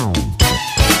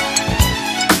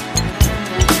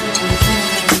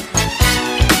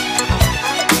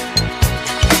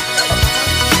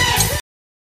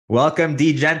Welcome,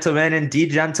 D gentlemen and D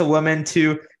gentlewomen,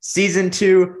 to season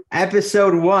 2,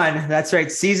 episode 1. That's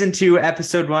right, season 2,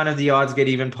 episode 1 of the Odds Get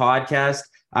Even podcast.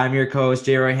 I'm your co-host,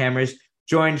 J. Roy Hammers,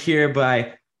 joined here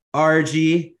by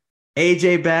RG,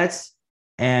 AJ Betts,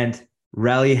 and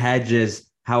Relly Hedges.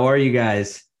 How are you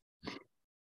guys?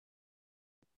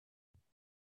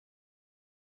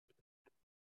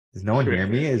 Does no one hear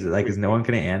me? Is no one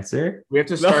going to answer? We have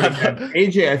to start again.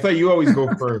 AJ, I thought you always go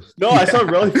first. No, I saw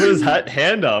Relly put his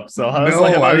hand up. So I was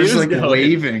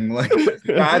waving.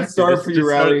 Bad start for you,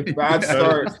 Relly. Bad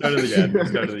start. Start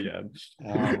it again.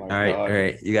 Oh all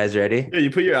right. You guys ready?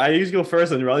 Yeah, I usually go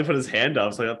first, and Relly put his hand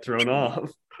up, so I got thrown off.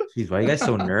 Jeez, why are you guys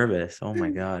so nervous? Oh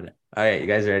my god. All right, you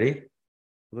guys ready? I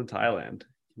was in Thailand.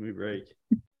 Give me a break.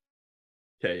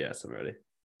 Okay, yes, I'm ready.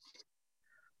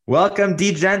 Welcome,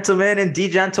 D gentlemen and D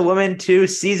gentlewomen, to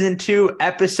season 2,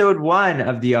 episode 1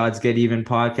 of the Odds Get Even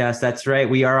podcast. That's right.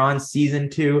 We are on season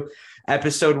 2,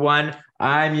 episode 1.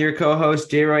 I'm your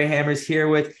co-host, J. Roy Hammers, here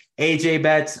with AJ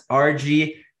Betts,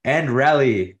 RG, and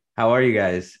Relly. How are you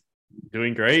guys?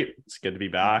 Doing great. It's good to be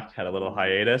back. Had a little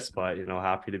hiatus, but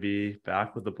happy to be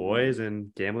back with the boys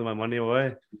and gambling my money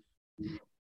away.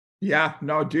 Yeah,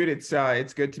 no, dude, it's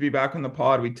good to be back on the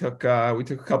pod. We took a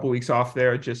couple weeks off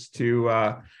there just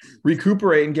to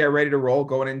recuperate and get ready to roll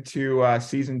going into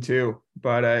season 2.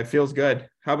 But it feels good.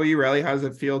 How about you, Relly? How does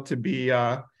it feel to be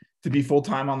full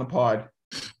time on the pod?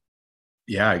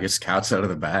 Yeah, I guess cat's out of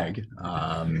the bag.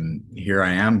 Here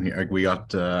I am. We got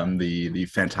the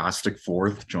Fantastic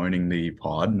Fourth joining the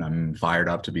pod, and I'm fired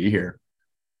up to be here.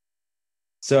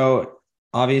 So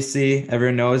obviously,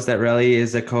 everyone knows that Relly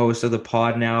is a co-host of the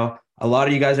pod now. A lot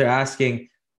of you guys are asking,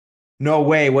 no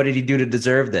way, what did he do to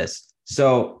deserve this?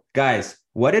 So, guys,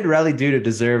 what did Relly do to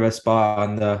deserve a spot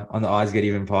on the Odds Get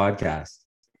Even podcast?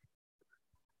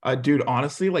 Dude,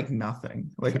 honestly,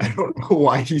 nothing. I don't know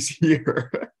why he's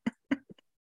here.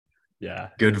 Yeah,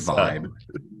 good vibe.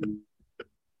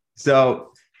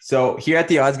 So here at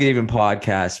the Odds Get Even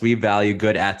podcast, we value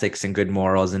good ethics and good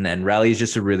morals, and Relly's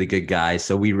just a really good guy.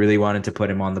 So we really wanted to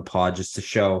put him on the pod just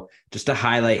to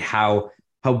highlight how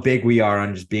big we are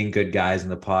on just being good guys in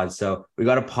the pod. So we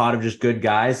got a pod of just good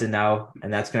guys, and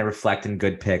that's going to reflect in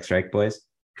good picks, right, boys?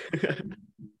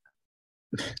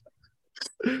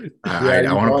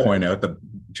 I want to point out that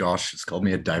Josh has called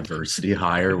me a diversity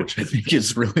hire, which I think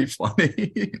is really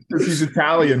funny. He's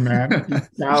Italian, man. He's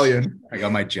Italian. I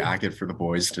got my jacket for the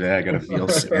boys today. I got a veal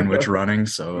sandwich running,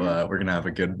 so we're gonna have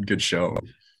a good show.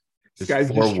 This guy's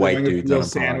 4 white dudes on a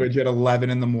sandwich at 11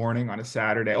 in the morning on a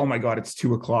Saturday. Oh my god, it's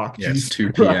 2:00. Yeah, it's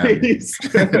 2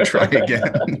 p.m. Try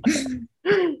again.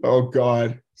 Oh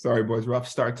god, sorry boys. Rough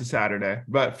start to Saturday,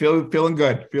 but feeling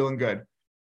good.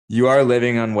 You are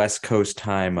living on West Coast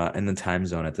time in the time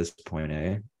zone at this point,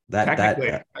 eh?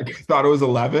 I thought it was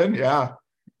 11. Yeah.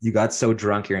 You got so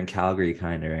drunk you're in Calgary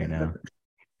kind of right now.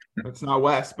 It's not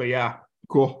West, but yeah,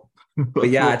 cool. But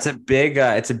yeah, cool.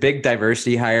 It's a big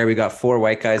diversity hire. We got 4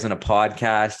 white guys on a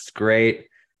podcast. It's great.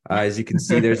 As you can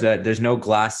see, there's no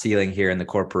glass ceiling here in the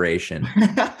corporation.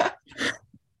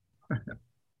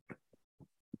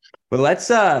 But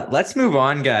let's move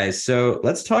on, guys. So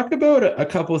let's talk about a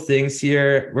couple things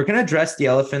here. We're going to address the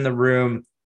elephant in the room.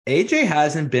 AJ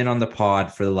hasn't been on the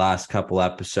pod for the last couple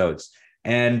episodes,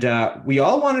 and we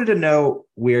all wanted to know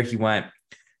where he went.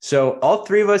 So all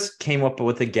 3 of us came up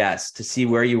with a guess to see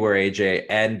where you were, AJ,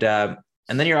 and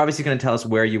then you're obviously going to tell us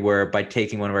where you were by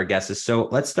taking one of our guesses. So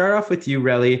let's start off with you,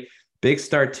 Relly. Big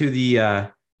start to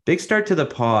the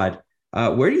pod.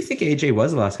 Where do you think AJ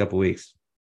was the last couple of weeks?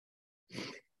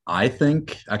 I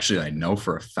think, actually, I know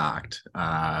for a fact,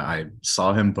 I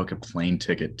saw him book a plane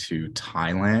ticket to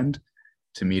Thailand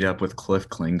to meet up with Cliff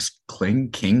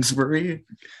Kingsbury.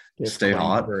 Stay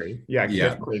hot. Yeah,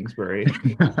 Cliff Kingsbury.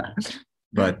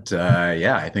 But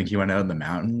I think he went out in the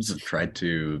mountains and tried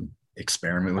to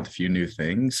experiment with a few new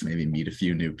things, maybe meet a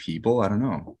few new people. I don't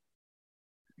know.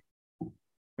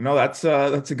 No, that's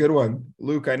a good one.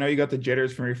 Luke, I know you got the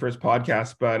jitters from your first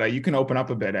podcast, but you can open up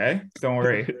a bit, eh? Don't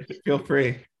worry. Feel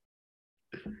free.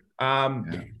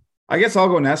 I guess I'll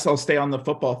go next. I'll stay on the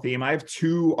football theme. I have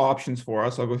 2 options for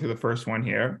us. I'll go through the first one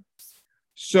here.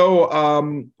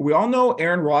 So we all know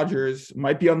Aaron Rodgers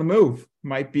might be on the move,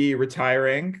 might be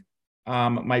retiring,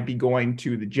 might be going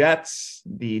to the Jets,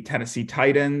 the Tennessee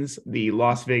Titans, the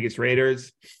Las Vegas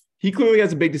Raiders. He clearly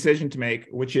has a big decision to make,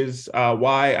 which is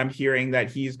why I'm hearing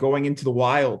that he's going into the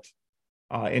wild,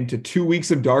 into 2 weeks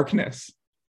of darkness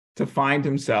to find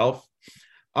himself.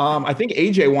 I think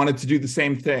AJ wanted to do the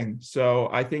same thing. So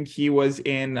I think he was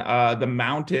in the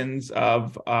mountains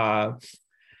of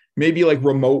maybe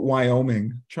remote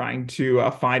Wyoming, trying to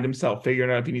find himself,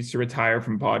 figuring out if he needs to retire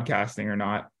from podcasting or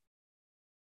not.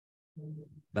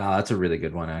 Wow, that's a really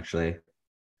good one, actually.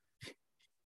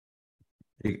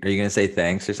 Are you going to say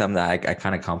thanks or something? I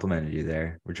kind of complimented you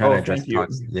there. We're trying to Oh, address thank you.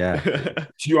 toxic. Yeah.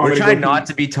 Do you want We're me to trying go not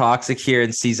through? to be toxic here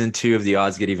in season 2 of the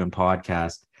Odds Get Even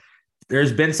podcast.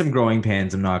 There's been some growing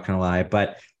pains, I'm not going to lie,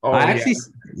 but Oh, I yeah. actually,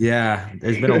 yeah,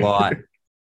 there's been a lot.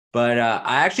 But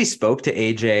I actually spoke to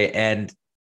AJ, and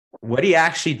what he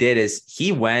actually did is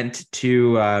he went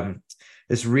to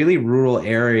this really rural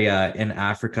area in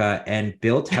Africa and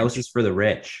built houses for the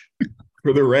rich.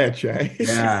 For the rich, eh?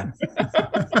 Yeah.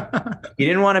 He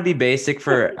didn't want to be basic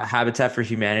for Habitat for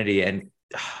Humanity. And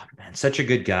man, such a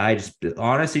good guy. Just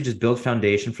honestly, just built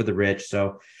foundation for the rich.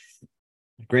 So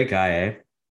great guy, eh?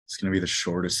 It's gonna be the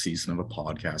shortest season of a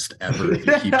podcast ever if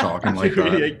you keep talking like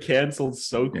Dude, he that. get canceled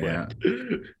so quick. Yeah.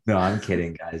 No, I'm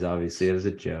kidding, guys. Obviously, it was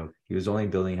a joke. He was only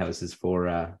building houses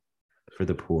for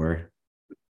the poor.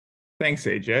 Thanks,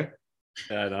 AJ.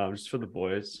 Yeah, no, just for the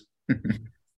boys.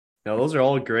 No, those are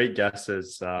all great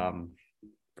guesses.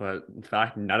 But in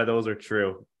fact, none of those are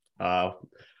true.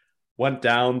 Went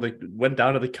down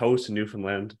to the coast in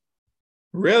Newfoundland,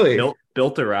 Really?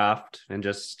 built a raft, and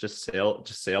just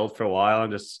sailed for a while,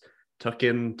 and just took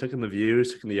in the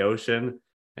views, took in the ocean,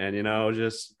 and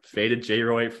just faded J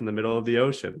Roy from the middle of the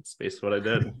ocean. It's basically what I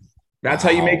did. That's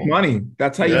how you make Wow. money.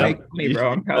 That's how you Yeah. make money,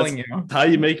 bro. I'm telling you. That's how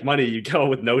you make money. You go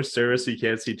with no service, you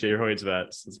can't see J Roy's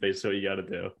vets. That's basically what you got to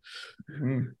do.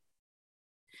 Mhm.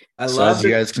 I So love as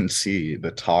you guys can see,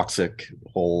 the toxic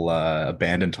whole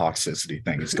abandoned toxicity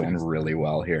thing is going really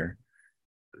well here.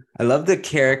 I love the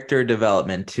character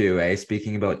development too, eh?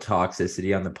 Speaking about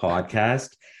toxicity on the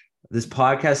podcast. This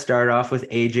podcast started off with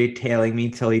AJ tailing me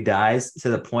till he dies to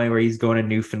the point where he's going to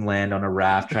Newfoundland on a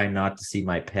raft trying not to see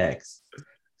my picks.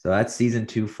 So that's season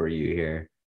 2 for you here.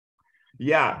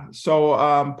 Yeah. So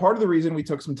part of the reason we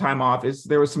took some time off is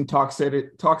there was some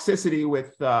toxicity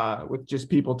with just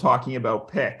people talking about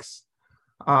picks.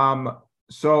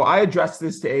 So I addressed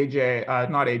this to AJ,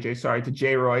 not AJ, sorry, to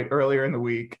J Roy earlier in the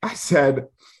week. I said,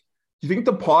 "Do you think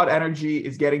the pod energy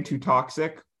is getting too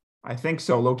toxic?" I think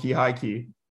so, low key, high key.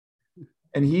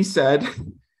 And he said,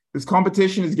 "This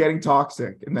competition is getting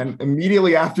toxic." And then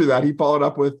immediately after that, he followed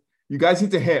up with, "You guys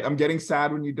need to hit. I'm getting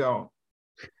sad when you don't."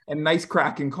 And nice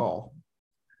cracking call.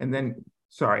 And then,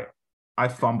 sorry, I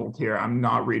fumbled here. I'm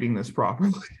not reading this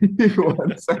properly.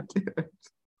 1 second.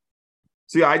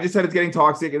 So yeah, I just said it's getting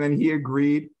toxic, and then he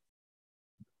agreed.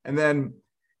 And then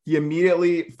he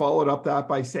immediately followed up that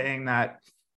by saying that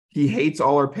he hates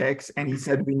all our picks, and he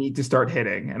said we need to start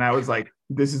hitting. And I was like,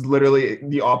 this is literally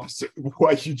the opposite of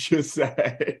what you just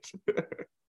said.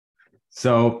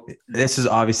 So this is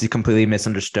obviously completely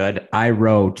misunderstood. I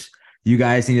wrote, you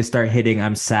guys need to start hitting.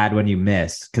 I'm sad when you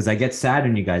miss, because I get sad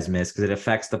when you guys miss because it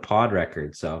affects the pod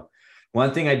record. So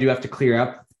one thing I do have to clear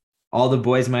up, all the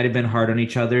boys might have been hard on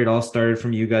each other. It all started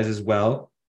from you guys as well.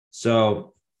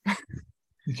 So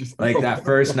like that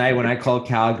first night when I called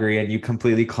Calgary and you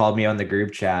completely called me on the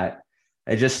group chat,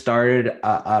 it just started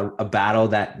a battle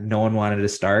that no one wanted to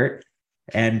start.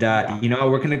 And,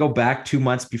 we're going to go back 2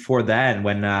 months before then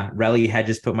when Relly had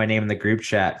just put my name in the group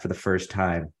chat for the first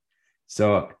time.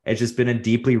 So it's just been a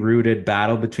deeply rooted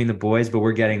battle between the boys, but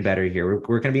we're getting better here.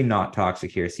 We're going to be not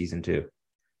toxic here season 2.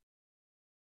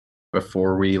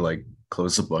 Before we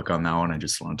close the book on that one, I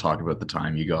just want to talk about the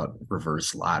time you got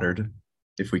reverse laddered,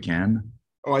 if we can.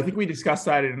 Oh, I think we discussed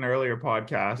that in an earlier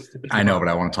podcast. I know, but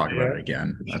I want to talk about it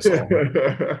again. That's all.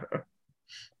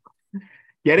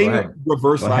 Getting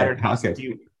reverse laddered Go ahead. has to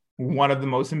be one of the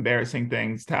most embarrassing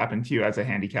things to happen to you as a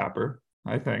handicapper,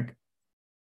 I think.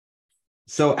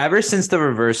 So ever since the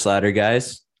reverse ladder,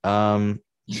 guys, I've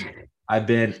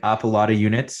been up a lot of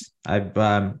units.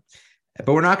 But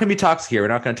we're not going to be toxic here. We're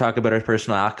not going to talk about our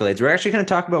personal accolades. We're actually going to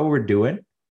talk about what we're doing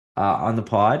on the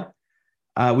pod.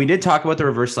 We did talk about the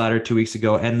reverse ladder 2 weeks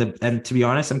ago, and to be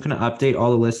honest, I'm going to update all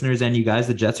the listeners and you guys.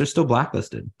 The Jets are still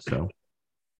blacklisted. So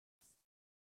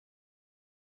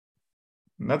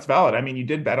that's valid. I mean, you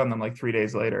did bet on them like 3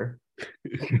 days later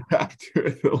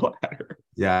after the ladder.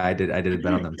 yeah, I did a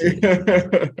bet on them too.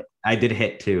 I did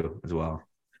hit too as well.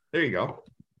 There you go.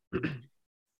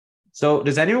 So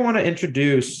does anyone want to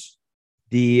introduce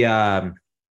the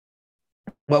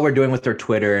what we're doing with our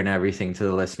Twitter and everything to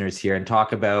the listeners here and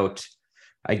talk about,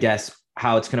 I guess,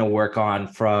 how it's going to work on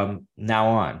from now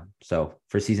on? So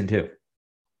for season 2.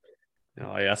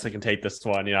 I guess I can take this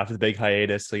one. After the big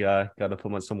hiatus, I got to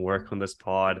put on some work on this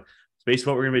pod. So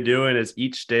basically what we're going to be doing is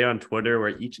each day on Twitter,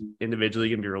 we're each individually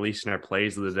going to be releasing our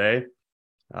plays of the day.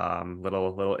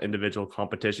 Little individual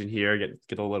competition here,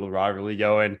 get a little rivalry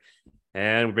going.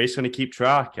 And we're basically going to keep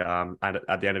track.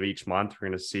 At the end of each month, we're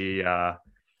going to see how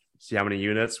many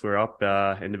units we're up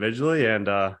individually, and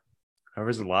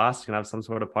whoever's in last can have some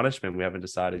sort of punishment. We haven't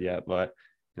decided yet, but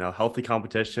healthy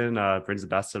competition brings the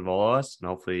best of all of us, and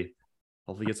hopefully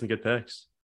get some good picks.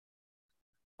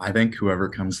 I think whoever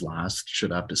comes last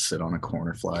should have to sit on a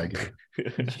corner flag.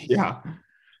 Yeah.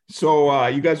 So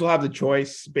you guys will have the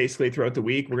choice basically throughout the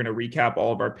week. We're going to recap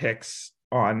all of our picks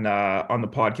on the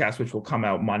podcast, which will come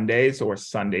out Mondays or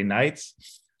Sunday nights.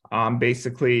 You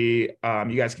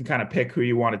guys can kind of pick who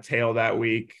you want to tail that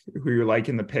week, who you're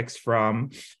liking the picks from,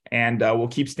 and we'll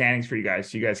keep standings for you guys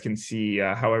so you guys can see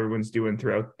how everyone's doing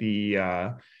throughout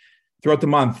the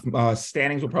month.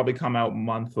 Standings will probably come out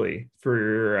monthly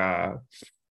for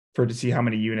to see how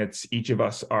many units each of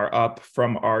us are up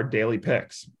from our daily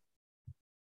picks.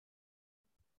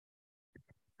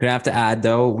 Gonna have to add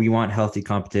though, we want healthy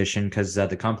competition because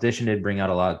the competition did bring out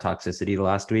a lot of toxicity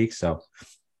last week. So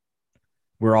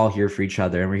we're all here for each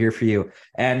other and we're here for you.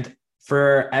 And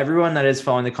for everyone that is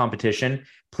following the competition,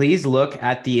 please look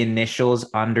at the initials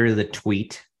under the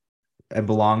tweet. It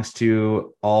belongs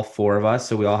to all four of us.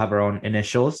 So we all have our own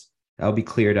initials. That'll be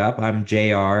cleared up. I'm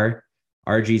JR.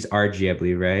 RG's RG, I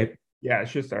believe, right? Yeah,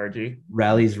 it's just RG.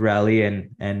 Rally's Rally.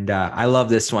 And I love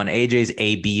this one. AJ's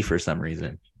AB for some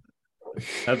reason.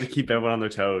 I have to keep everyone on their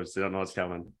toes. They don't know what's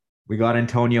coming. We got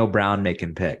Antonio Brown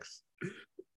making picks.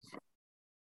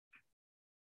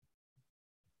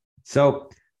 So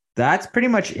that's pretty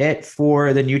much it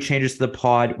for the new changes to the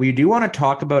pod. We do want to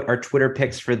talk about our Twitter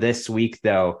picks for this week,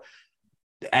 though.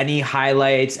 Any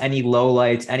highlights, any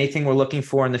lowlights, anything we're looking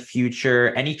for in the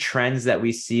future, any trends that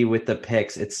we see with the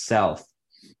picks itself.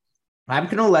 I'm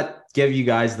going to give you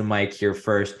guys the mic here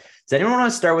first. Does anyone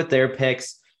want to start with their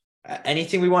picks?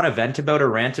 Anything we want to vent about or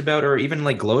rant about or even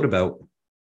like gloat about?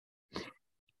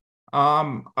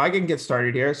 I can get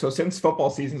started here. So since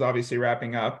football season's obviously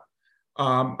wrapping up,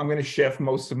 I'm going to shift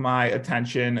most of my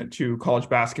attention to college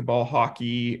basketball,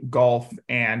 hockey, golf,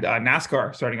 and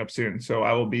NASCAR starting up soon. So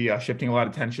I will be shifting a lot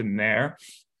of attention there.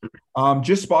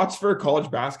 Just spots for college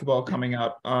basketball coming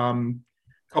up.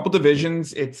 Couple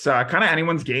divisions. It's kind of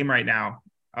anyone's game right now.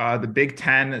 The Big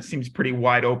Ten seems pretty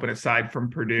wide open aside from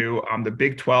Purdue. The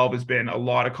Big 12 has been a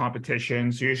lot of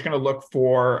competition. So you're just going to look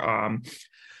for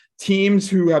teams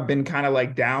who have been kind of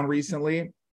like down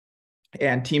recently,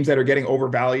 and teams that are getting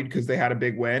overvalued because they had a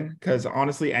big win. Because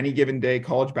honestly, any given day,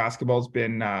 college basketball has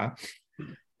been a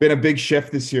big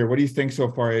shift this year. What do you think so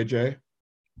far, AJ?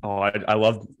 Oh, I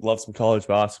love some college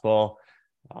basketball.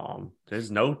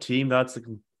 There's no team that's a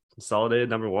consolidated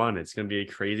number one. It's going to be a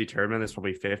crazy tournament. There's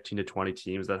probably 15 to 20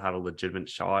 teams that have a legitimate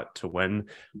shot to win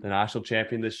the national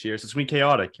champion this year. So it's going to be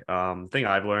chaotic. The thing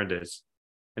I've learned is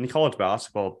in college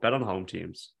basketball, bet on home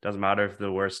teams. Doesn't matter if they're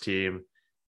the worst team,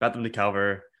 bet them to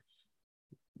cover.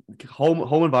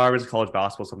 Home environments of college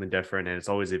basketball is something different, and it's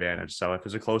always the advantage. So if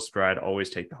there's a close spread, always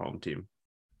take the home team.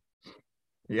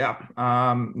 Yeah.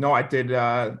 No, I did.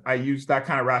 I used that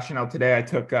kind of rationale today. I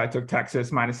took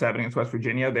Texas -7 against West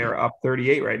Virginia. They're up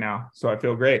 38 right now. So I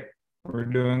feel great. We're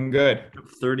doing good.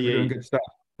 38. We're doing good stuff.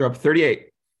 They're up 38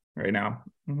 right now.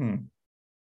 Mm-hmm.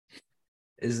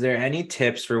 Is there any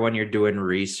tips for when you're doing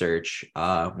research,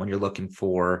 when you're looking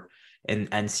for an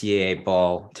NCAA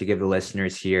ball to give the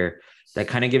listeners here that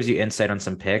kind of gives you insight on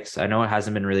some picks? I know it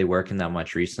hasn't been really working that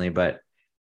much recently, but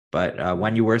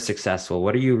when you were successful,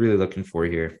 what are you really looking for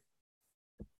here?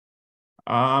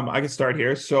 I can start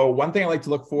here. So one thing I like to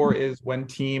look for is when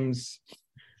teams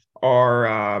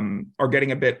are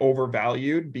getting a bit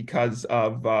overvalued because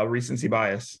of recency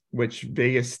bias, which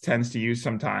Vegas tends to use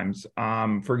sometimes.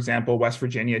 For example, West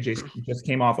Virginia just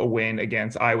came off a win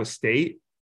against Iowa State.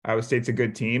 Iowa State's a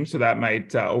good team, so that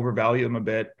might overvalue them a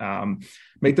bit,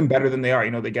 make them better than they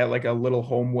are. They get like a little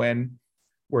home win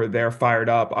where they're fired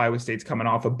up. Iowa State's coming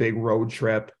off a big road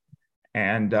trip,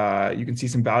 and you can see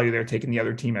some value there taking the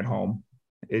other team at home.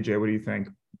 AJ, what do you think?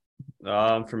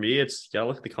 For me, it's gotta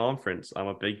look at the conference. I'm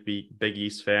a big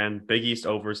East fan. Big East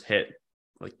overs hit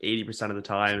like 80% of the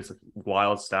time. It's a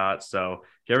wild stat. So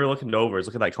if you're ever looking at overs,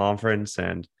 look at that conference,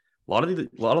 and a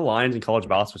lot of lines in college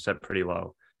basketball set pretty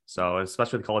low. So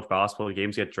especially with college basketball, the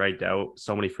games get dragged out.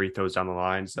 So many free throws down the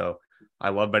line. So I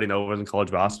love betting overs in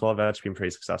college basketball. I've actually been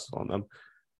pretty successful on them.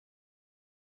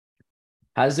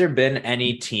 Has there been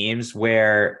any teams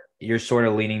where you're sort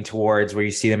of leaning towards where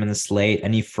you see them in the slate?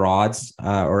 Any frauds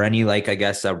or any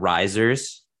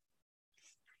risers?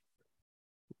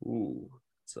 Ooh,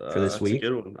 for this week? A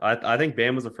good one. I think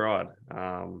Bama's a fraud.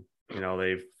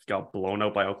 They've got blown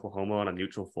out by Oklahoma on a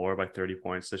neutral floor by 30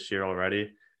 points this year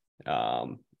already.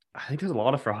 I think there's a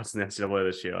lot of frauds in the NCAA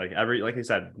this year. Like I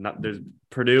said,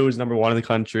 Purdue is number one in the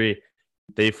country.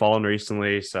 They've fallen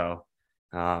recently, so.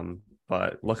 But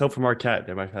But look out for Marquette.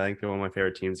 I think they're one of my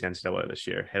favorite teams in NCAA this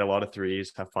year. Hit a lot of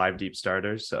threes, have 5 deep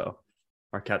starters. So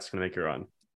Marquette's going to make a run.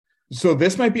 So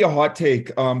this might be a hot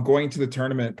take going to the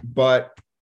tournament, but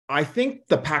I think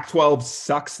the Pac-12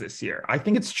 sucks this year. I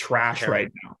think it's trash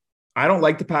right now. I don't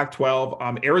like the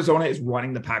Pac-12. Arizona is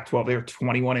running the Pac-12. They're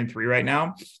 21-3 right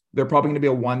now. They're probably going to be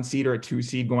a 1 seed or a 2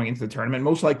 seed going into the tournament,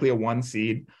 most likely a 1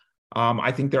 seed.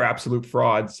 I think they're absolute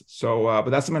frauds. So, but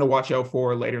that's something to watch out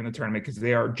for later in the tournament because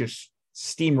they are just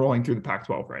steamrolling through the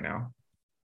Pac-12 right now.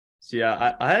 So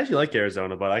yeah, I actually like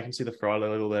Arizona, but I can see the fraud a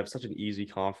little. They have such an easy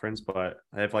conference, but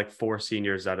they have like 4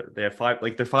 seniors that they have 5.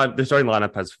 Like their starting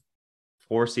lineup has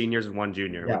 4 seniors and 1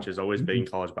 junior, which is always big in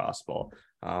college basketball.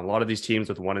 A lot of these teams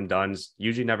with one and dones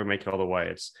usually never make it all the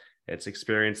way. It's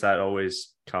experience that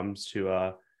always comes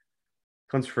to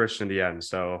fruition in the end.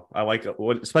 So I like,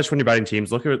 especially when you're betting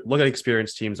teams, look at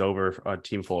experienced teams over a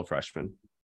team full of freshmen.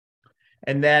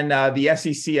 And then the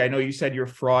SEC, I know you said you're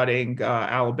frauding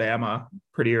Alabama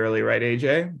pretty early, right,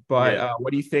 AJ? But what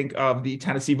do you think of the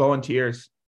Tennessee Volunteers?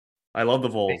 I love the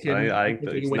Vols. I think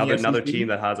it's another team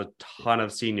that has a ton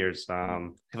of seniors.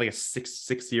 Have like a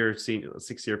six-year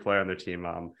player on their team.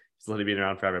 He's literally been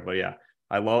around forever. But yeah,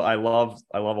 I love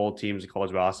old teams in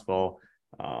college basketball.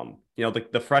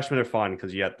 The freshmen are fun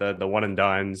because you get the one and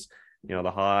dones,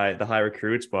 the high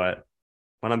recruits. But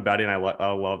when I'm betting, I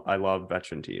love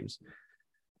veteran teams.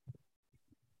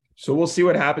 So we'll see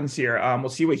what happens here. We'll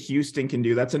see what Houston can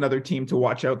do. That's another team to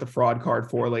watch out the fraud card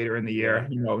for later in the year.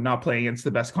 Not playing against the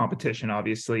best competition,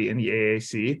 obviously, in the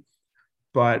AAC.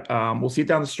 But we'll see it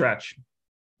down the stretch.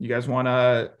 You guys want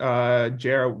to,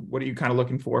 Jared, what are you kind of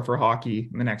looking for hockey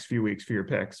in the next few weeks for your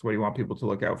picks? What do you want people to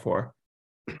look out for?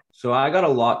 So I got a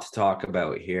lot to talk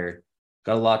about here.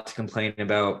 Got a lot to complain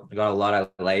about. I got a lot I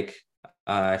like.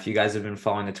 If you guys have been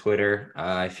following the Twitter,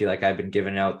 I feel like I've been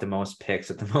giving out the most picks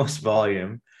at the most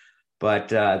volume. But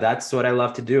that's what I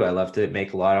love to do. I love to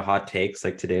make a lot of hot takes.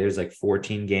 Like today, there's like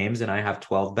 14 games and I have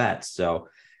 12 bets. So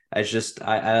I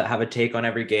have a take on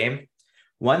every game.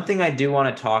 One thing I do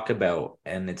want to talk about,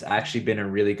 and it's actually been a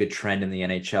really good trend in the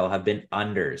NHL, have been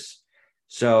unders.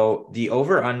 So the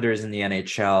over-unders in the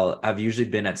NHL have usually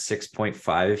been at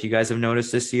 6.5, if you guys have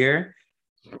noticed this year.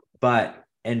 But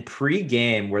in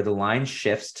pre-game, where the line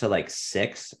shifts to like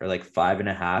 6 or like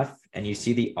 5.5, and you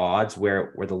see the odds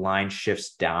where the line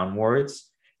shifts downwards,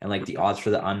 and like the odds for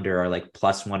the under are like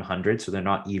plus 100, so they're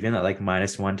not even at like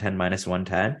minus 110, minus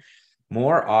 110.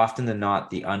 More often than not,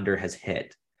 the under has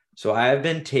hit. So I have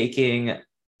been taking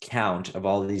count of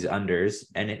all of these unders,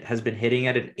 and it has been hitting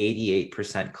at an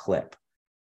 88% clip.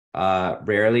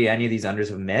 Rarely any of these unders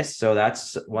have missed, so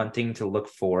that's one thing to look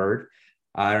forward.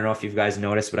 I don't know if you guys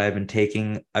noticed, but I've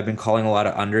been calling a lot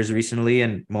of unders recently,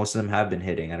 and most of them have been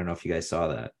hitting. I don't know if you guys saw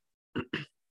that.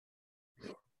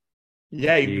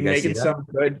 Yeah, you've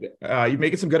been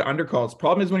making some good under calls.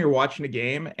 Problem is when you're watching a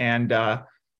game and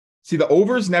see the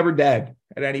over's never dead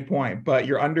at any point, but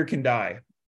your under can die.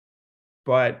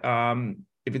 But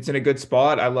if it's in a good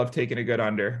spot, I love taking a good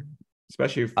under,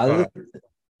 especially if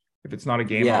it's not a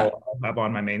game I'll have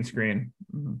on my main screen.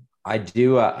 I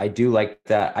do like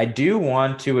that. I do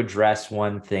want to address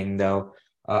one thing though.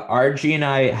 RG and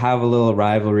I have a little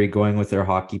rivalry going with our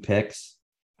hockey picks.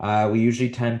 We usually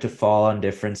tend to fall on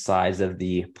different sides of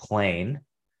the plane.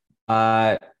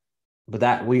 But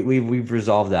that we've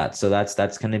resolved that. So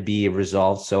that's going to be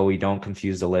resolved so we don't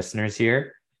confuse the listeners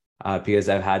here. Because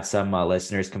I've had some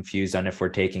listeners confused on if we're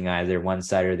taking either one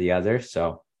side or the other.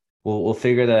 So we'll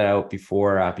figure that out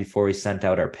before we sent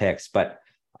out our picks. But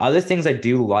other things I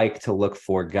do like to look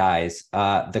for, guys,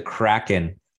 the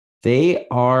Kraken, they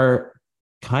are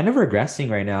kind of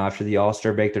regressing right now after the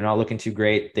All-Star break. They're not looking too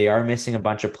great. They are missing a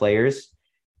bunch of players.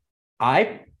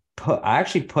 I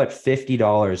actually put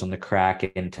 $50 on the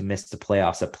Kraken to miss the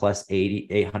playoffs at plus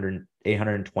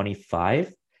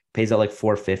 825. Pays out like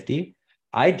 450.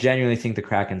 I genuinely think the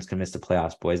Krakens can miss the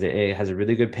playoffs, boys. It has a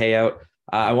really good payout.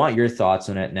 I want your thoughts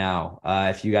on it now.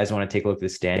 If you guys want to take a look at the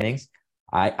standings,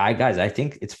 I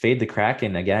think it's fade the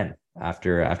Kraken again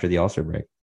after the All-Star break.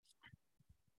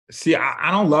 See,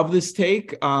 I don't love this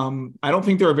take. I don't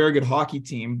think they're a very good hockey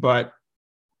team, but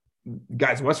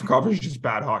guys, Western Conference is just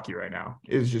bad hockey right now.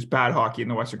 It's just bad hockey in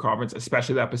the Western Conference,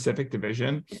 especially that Pacific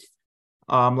Division.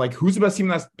 Like who's the best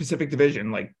team in that Pacific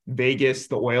Division? Like Vegas,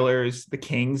 the Oilers, the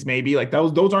Kings, maybe. Like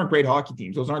those aren't great hockey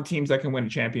teams. Those aren't teams that can win a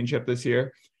championship this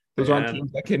year. Those aren't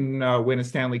teams that can win a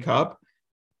Stanley Cup.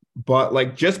 But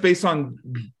like just based on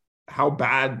how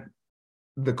bad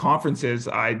the conference is,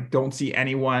 I don't see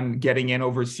anyone getting in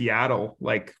over Seattle,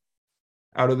 like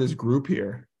out of this group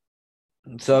here.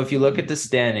 So if you look at the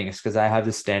standings, because I have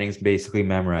the standings basically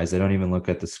memorized, I don't even look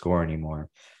at the score anymore.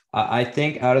 I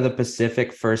think out of the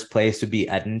Pacific, first place would be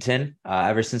Edmonton.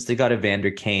 Ever since they got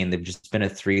Evander Kane, they've just been a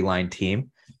three-line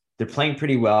team. They're playing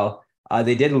pretty well.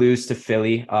 They did lose to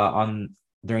Philly on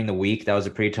during the week. That was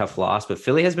a pretty tough loss, but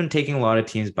Philly has been taking a lot of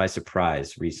teams by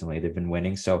surprise recently. They've been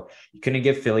winning, so you could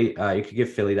give Philly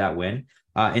that win.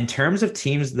 In terms of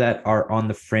teams that are on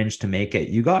the fringe to make it,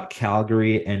 you got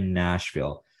Calgary and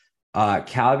Nashville.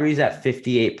 Calgary's at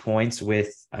 58 points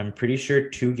with, I'm pretty sure,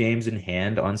 2 games in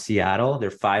hand on Seattle.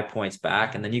 They're 5 points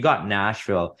back. And then you got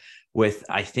Nashville with,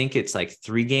 I think it's like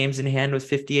 3 games in hand with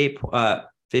 58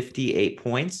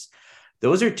 points.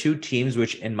 Those are 2 teams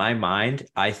which, in my mind,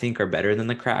 I think are better than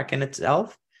the Kraken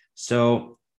itself.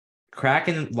 So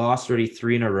Kraken lost already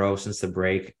 3 in a row since the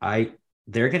break.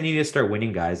 They're going to need to start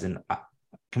winning, guys. And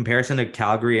comparison to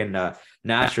Calgary and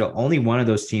Nashville, only one of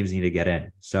those teams need to get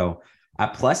in. So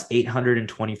at plus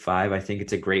 825, I think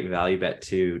it's a great value bet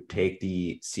to take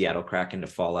the Seattle Kraken to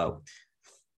fall out.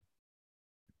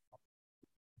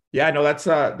 Yeah, no, that's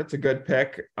a good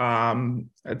pick.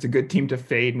 It's a good team to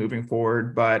fade moving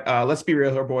forward. But let's be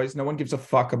real here, boys. No one gives a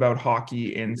fuck about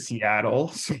hockey in Seattle.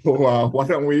 So why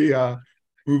don't we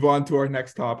move on to our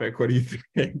next topic? What do you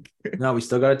think? No, we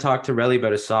still got to talk to Relly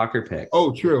about a soccer pick.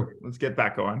 Oh, true. Let's get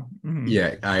back on. Mm-hmm.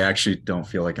 Yeah, I actually don't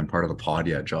feel like I'm part of the pod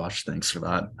yet, Josh. Thanks for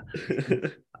that.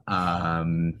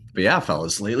 But yeah,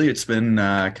 fellas, lately it's been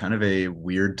kind of a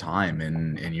weird time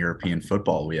in European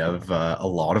football. We have a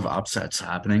lot of upsets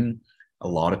happening, a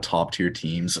lot of top tier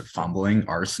teams fumbling,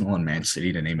 Arsenal and Man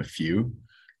City to name a few.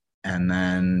 And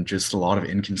then just a lot of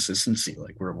inconsistency.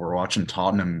 Like we're watching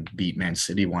Tottenham beat Man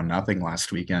City 1-0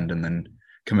 last weekend and then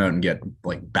come out and get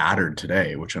like battered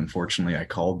today, which unfortunately I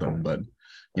called them, but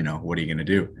you know, what are you going to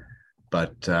do?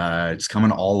 But it's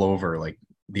coming all over. Like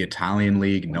the Italian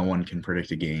league, no one can predict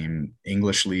a game.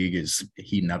 English league is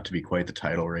heating up to be quite the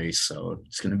title race. So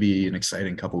it's going to be an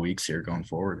exciting couple weeks here going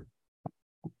forward.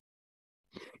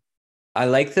 I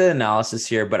like the analysis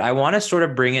here, but I want to sort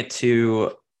of bring it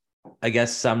to, I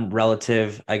guess, some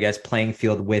relative, playing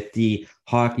field with the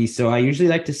hockey. So I usually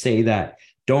like to say that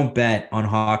don't bet on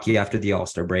hockey after the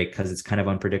All-Star break because it's kind of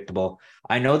unpredictable.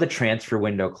 I know the transfer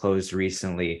window closed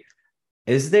recently.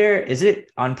 Is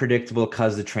it unpredictable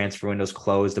because the transfer window's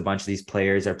closed? A bunch of these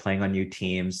players are playing on new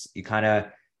teams. You kind of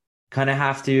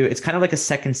have to, it's kind of like a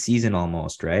second season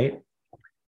almost, right?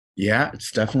 Yeah,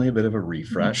 it's definitely a bit of a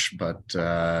refresh, but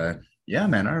yeah,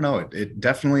 man, I don't know. It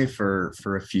definitely for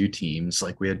a few teams,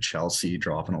 like we had Chelsea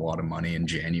dropping a lot of money in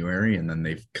January, and then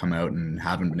they've come out and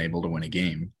haven't been able to win a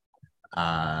game.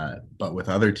 But with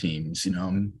other teams, you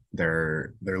know,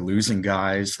 they're losing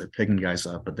guys, they're picking guys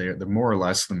up, but they're more or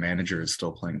less the manager is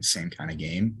still playing the same kind of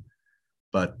game.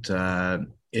 But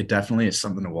it definitely is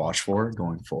something to watch for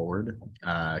going forward.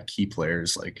 Key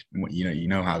players, like you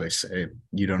know how they say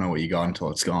you don't know what you got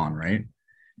until it's gone, right?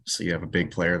 So you have a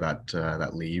big player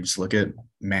that leaves. Look at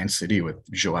Man City with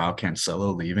Joao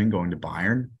Cancelo leaving, going to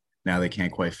Bayern. Now they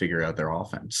can't quite figure out their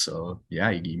offense. So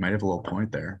yeah, you might have a little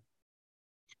point there.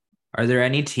 Are there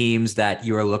any teams that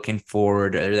you are looking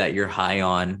forward or that you're high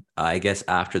on, I guess,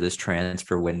 after this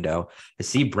transfer window? I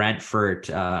see Brentford,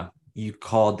 you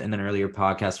called in an earlier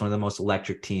podcast, one of the most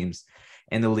electric teams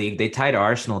in the league. They tied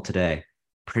Arsenal today.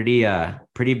 Pretty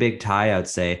big tie, I'd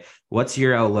say. What's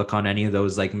your outlook on any of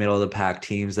those like middle of the pack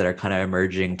teams that are kind of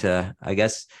emerging to, I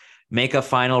guess, make a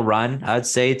final run, I'd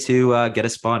say, to get a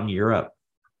spot in Europe?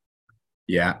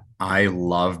 Yeah, I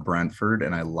love Brentford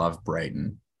and I love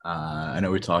Brighton. I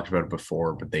know we talked about it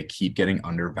before, but they keep getting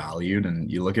undervalued.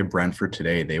 And you look at Brentford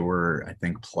today, they were, I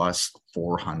think, plus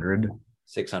 400.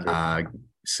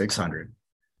 600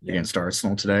 against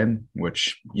Arsenal today,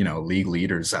 which, you know, league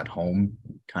leaders at home,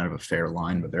 kind of a fair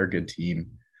line, but they're a good team.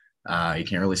 You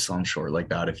can't really sell them short like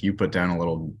that. If you put down a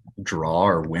little draw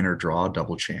or win or draw,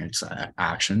 double chance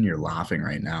action, you're laughing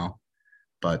right now.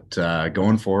 But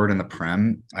going forward in the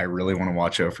Prem, I really want to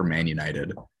watch out for Man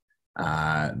United.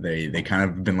 They kind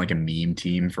of been like a meme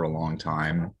team for a long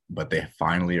time, but they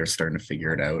finally are starting to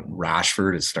figure it out.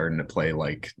 Rashford is starting to play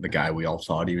like the guy we all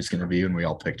thought he was going to be when we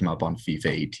all picked him up on FIFA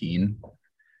 18.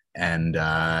 And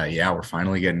yeah, we're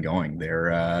finally getting going.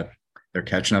 They're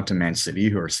catching up to Man City,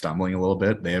 who are stumbling a little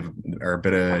bit. They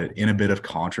are in a bit of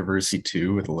controversy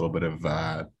too, with a little bit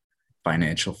of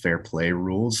financial fair play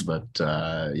rules. But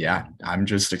yeah, I'm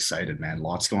just excited, man.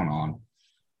 Lots going on.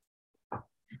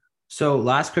 So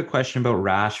last quick question about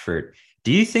Rashford.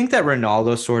 Do you think that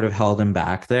Ronaldo sort of held him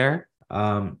back there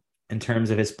in terms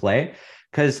of his play?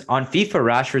 Because on FIFA,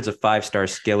 Rashford's a 5-star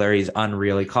skiller. He's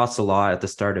unreal. He costs a lot at the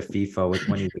start of FIFA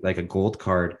when he's like a gold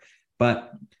card.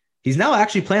 But he's now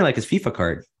actually playing like his FIFA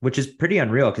card, which is pretty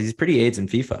unreal because he's pretty AIDS in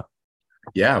FIFA.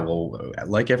 Yeah, well,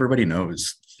 like everybody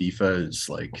knows, FIFA is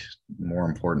like more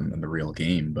important than the real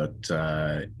game. But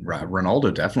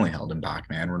Ronaldo definitely held him back,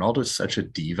 man. Ronaldo's such a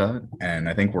diva, and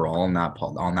I think we're all on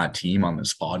that team on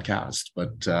this podcast.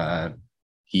 But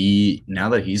he now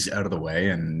that he's out of the way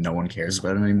and no one cares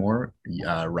about him anymore,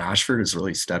 Rashford has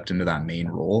really stepped into that main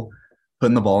role,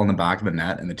 putting the ball in the back of the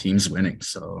net, and the team's winning.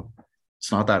 So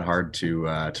it's not that hard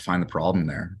to find the problem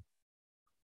there.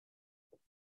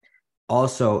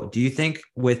 Also, do you think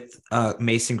with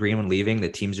Mason Greenwood leaving, the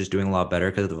team's just doing a lot better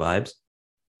because of the vibes?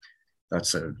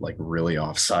 That's a like really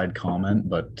offside comment,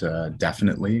 but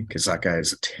definitely because that guy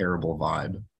is a terrible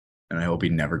vibe, and I hope he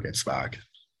never gets back.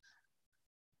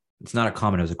 It's not a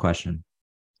comment, it was a question.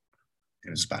 It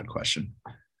was a bad question.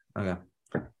 Okay.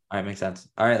 All right, makes sense.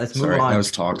 All right, let's move Sorry, on. that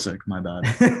was toxic. My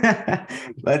bad.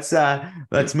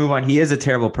 Let's move on. He is a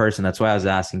terrible person. That's why I was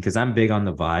asking, because I'm big on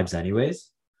the vibes anyways.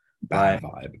 Bad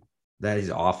vibe. That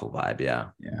is awful vibe, yeah.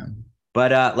 Yeah.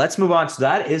 But let's move on. So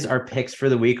that is our picks for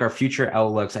the week, our future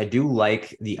outlooks. I do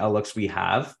like the outlooks we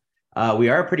have. We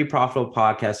are a pretty profitable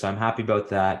podcast, so I'm happy about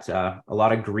that. A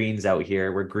lot of greens out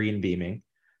here. We're green beaming.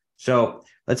 So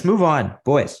let's move on.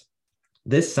 Boys,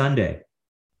 this Sunday,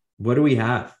 what do we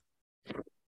have?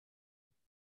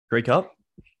 Grey Cup?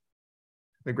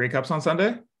 The Grey Cup's on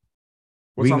Sunday?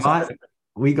 We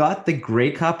got the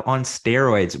Grey Cup on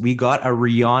steroids. We got a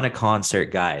Rihanna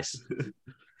concert, guys.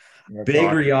 Big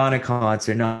Rihanna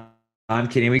concert. No, I'm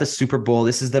kidding. We got the Super Bowl.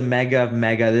 This is the mega of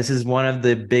mega. This is one of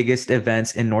the biggest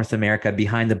events in North America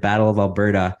behind the Battle of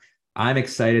Alberta. I'm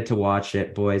excited to watch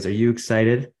it, boys. Are you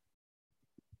excited?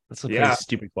 That's a pretty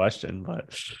stupid question,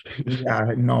 but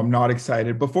yeah, no, I'm not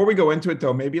excited. Before we go into it,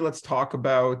 though, maybe let's talk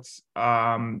about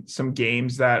some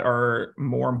games that are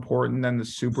more important than the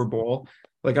Super Bowl.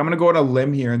 Like, I'm going to go on a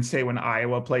limb here and say when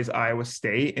Iowa plays Iowa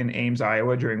State in Ames,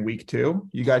 Iowa during week 2,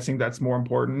 you guys think that's more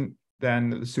important than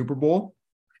the Super Bowl?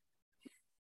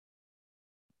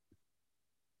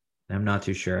 I'm not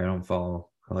too sure. I don't follow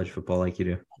college football like you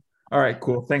do. All right,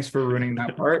 cool. Thanks for ruining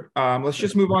that part. Let's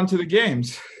just move on to the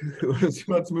games.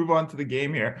 Let's move on to the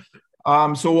game here.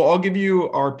 So we'll all give you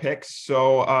our picks.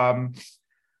 So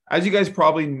as you guys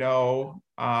probably know,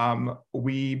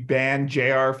 we banned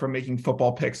JR from making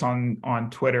football picks on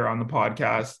Twitter on the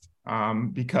podcast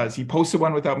because he posted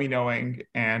one without me knowing,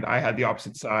 and I had the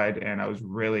opposite side, and I was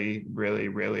really, really,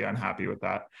 really unhappy with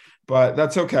that. But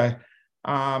that's okay.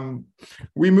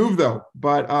 We move though.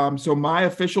 But so my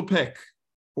official pick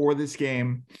for this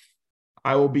game,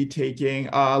 I will be taking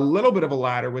a little bit of a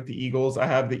ladder with the Eagles. I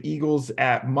have the Eagles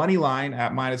at money line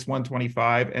at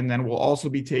 -125, and then we'll also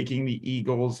be taking the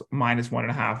Eagles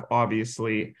 -1.5,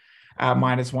 obviously, at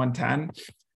 -110.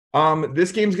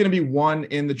 This game's going to be won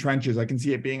in the trenches. I can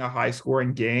see it being a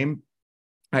high-scoring game.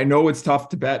 I know it's tough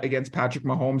to bet against Patrick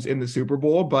Mahomes in the Super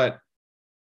Bowl, but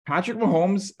Patrick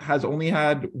Mahomes has only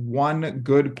had one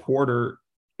good quarter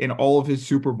in all of his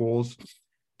Super Bowls.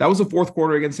 That was the fourth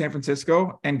quarter against San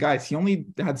Francisco. And guys, he only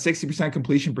had 60%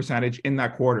 completion percentage in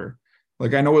that quarter.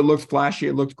 Like, I know it looked flashy.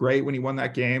 It looked great when he won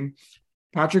that game.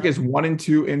 Patrick is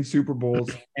 1-2 in Super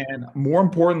Bowls. And more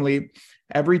importantly,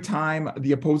 every time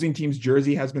the opposing team's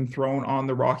jersey has been thrown on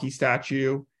the Rocky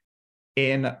statue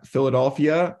in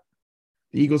Philadelphia,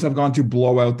 the Eagles have gone to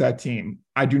blow out that team.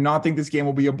 I do not think this game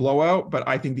will be a blowout, but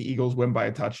I think the Eagles win by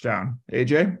a touchdown.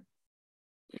 AJ?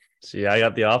 So yeah, I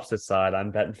got the opposite side.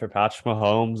 I'm betting for Patrick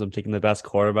Mahomes. I'm taking the best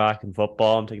quarterback in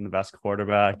football. I'm taking the best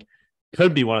quarterback.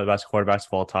 Could be one of the best quarterbacks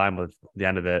of all time with the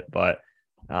end of it. But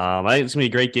I think it's going to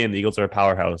be a great game. The Eagles are a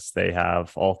powerhouse. They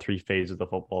have all three phases of the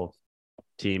football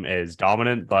team is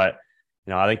dominant. But,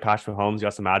 I think Patrick Mahomes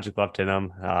got some magic left in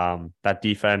him. That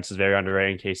defense is very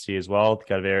underrated in KC as well.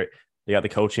 They got the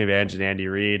coaching advantage in Andy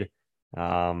Reid.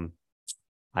 I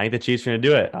think the Chiefs are going to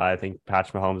do it. I think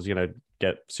Patrick Mahomes is going to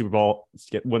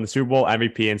win the Super Bowl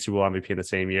MVP and Super Bowl MVP in the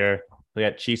same year. They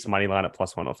got Chiefs money line at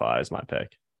 +105 is my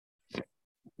pick.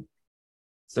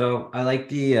 So I like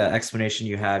the explanation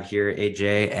you have here,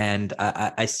 AJ, and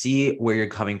I see where you're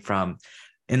coming from.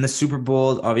 In the Super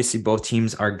Bowl, obviously both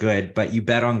teams are good, but you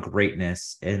bet on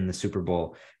greatness in the Super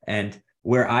Bowl. And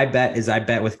where I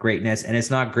bet with greatness, and it's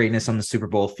not greatness on the Super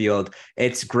Bowl field.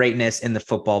 It's greatness in the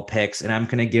football picks. And I'm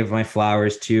going to give my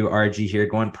flowers to RG here,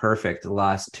 going perfect the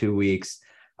last 2 weeks,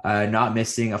 not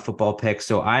missing a football pick.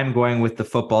 So I'm going with the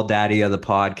football daddy of the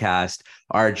podcast,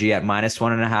 RG, at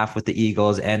 -1.5 with the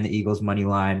Eagles and the Eagles money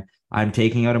line. I'm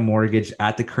taking out a mortgage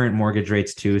at the current mortgage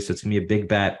rates too. So it's going to be a big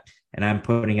bet, and I'm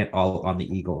putting it all on the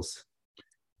Eagles.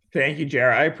 Thank you,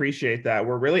 Jared. I appreciate that.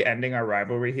 We're really ending our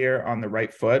rivalry here on the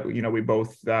right foot. We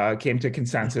both came to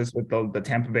consensus with the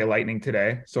Tampa Bay Lightning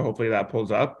today, so hopefully that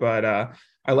pulls up. But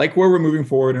I like where we're moving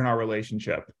forward in our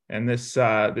relationship, and this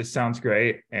sounds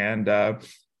great. And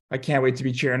I can't wait to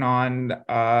be cheering on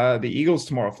the Eagles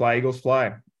tomorrow. Fly, Eagles,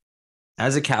 fly.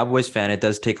 As a Cowboys fan, it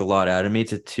does take a lot out of me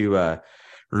to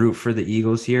root for the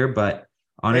Eagles here, but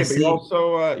honestly, hey,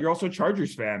 but you're also a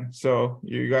Chargers fan, so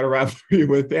you got a rivalry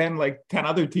with and like 10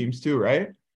 other teams too, right?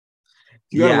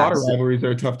 You got a lot of rivalries that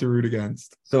are tough to root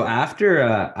against. So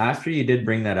after you did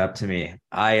bring that up to me,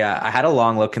 I had a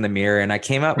long look in the mirror and I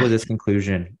came up with this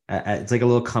conclusion. It's like a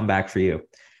little comeback for you.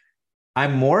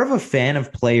 I'm more of a fan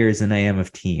of players than I am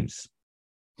of teams.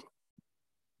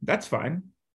 That's fine.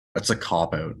 That's a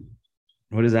cop out.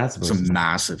 What is that supposed to It's mean? a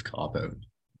massive cop out.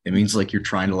 It means like you're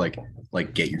trying to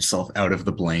like get yourself out of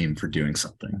the blame for doing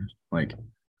something. Like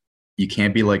you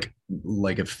can't be like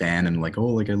a fan and like, oh,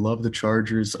 like I love the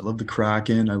Chargers, I love the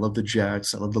Kraken, I love the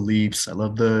Jets, I love the Leafs, I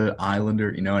love the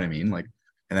Islander, you know what I mean? Like,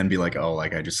 and then be like, oh,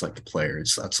 like I just like the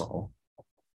players. That's all.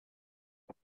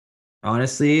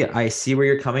 Honestly, I see where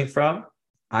you're coming from.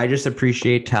 I just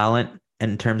appreciate talent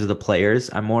in terms of the players.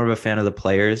 I'm more of a fan of the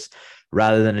players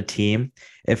rather than a team.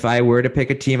 If I were to pick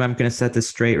a team, I'm going to set this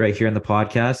straight right here in the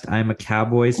podcast. I'm a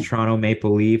Cowboys, Toronto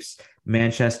Maple Leafs,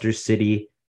 Manchester City,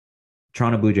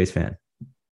 Toronto Blue Jays fan.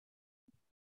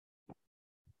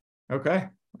 Okay,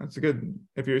 that's a good.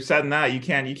 If you're setting that, you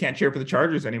can't cheer for the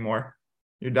Chargers anymore.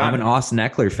 You're done. I'm an Austin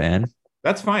Eckler fan.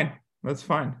 That's fine. That's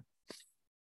fine.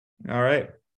 All right.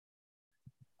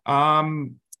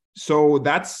 So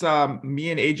that's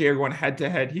me and AJ are going head to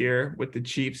head here with the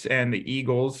Chiefs and the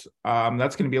Eagles.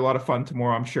 That's going to be a lot of fun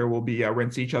tomorrow. I'm sure we'll be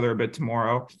rinse each other a bit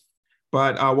tomorrow,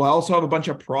 but we'll also have a bunch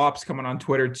of props coming on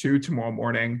Twitter too tomorrow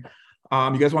morning.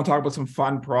 You guys want to talk about some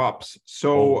fun props?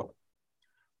 So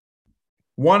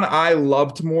one I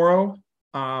love tomorrow.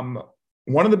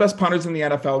 One of the best punters in the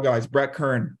NFL, guys, Brett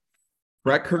Kern.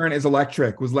 Brett Kern is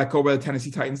electric, was let go by the Tennessee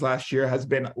Titans last year, has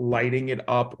been lighting it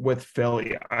up with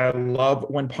Philly. I love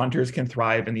when punters can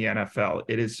thrive in the NFL.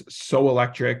 It is so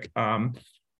electric.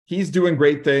 He's doing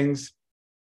great things.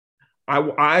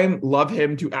 I love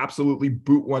him to absolutely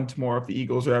boot one tomorrow if the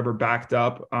Eagles are ever backed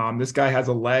up. This guy has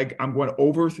a leg. I'm going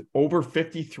over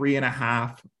 53 and a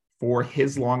half for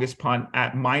his longest punt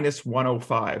at minus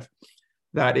 105.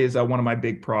 That is one of my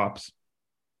big props.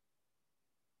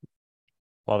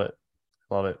 Love it.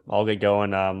 Love it. I'll get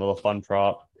going. Little fun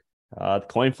prop. The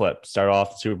coin flip. Start off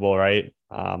the Super Bowl, right?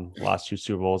 Last two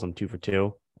Super Bowls, I'm 2 for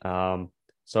 2.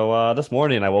 So this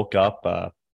morning I woke up,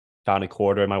 found a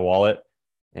quarter in my wallet,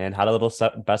 and had a little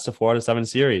best of 4 out of 7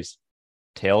 series.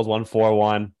 Tails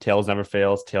 1-4-1. Tails never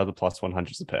fails. Tails a plus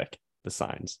 100 to pick. The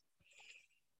signs.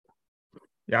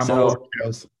 Yeah, I'm So- all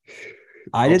tails.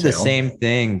 I did the Tails. same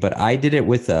thing, but I did it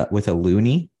with a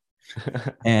loony.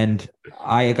 And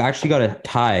I actually got a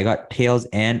tie. I got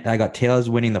tails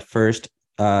winning the first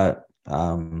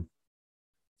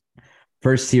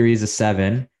series of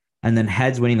 7, and then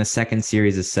heads winning the second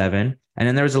series of 7. And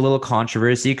then there was a little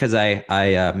controversy because I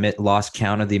lost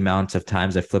count of the amount of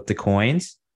times I flipped the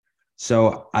coins.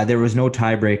 So there was no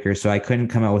tiebreaker, so I couldn't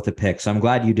come out with a pick. So I'm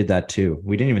glad you did that too.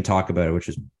 We didn't even talk about it, which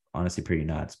was honestly pretty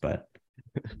nuts. But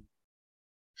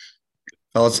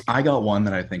Fellas, I got one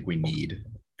that I think we need,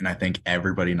 and I think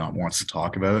everybody not wants to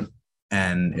talk about,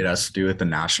 and it has to do with the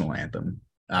national anthem.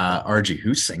 RG,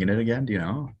 who's singing it again? Do you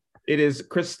know? It is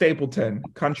Chris Stapleton,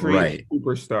 country Right.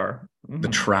 superstar. The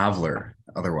Traveler,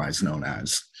 otherwise known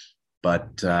as.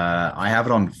 But I have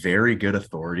it on very good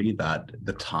authority that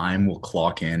the time will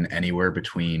clock in anywhere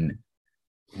between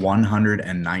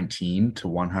 119 to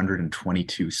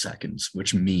 122 seconds,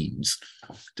 which means,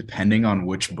 depending on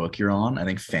which book you're on, I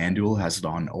think FanDuel has it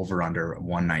on over under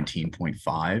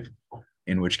 119.5,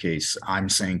 in which case I'm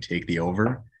saying take the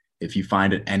over. If you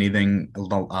find it anything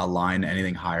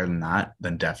higher than that,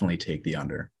 then definitely take the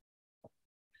under.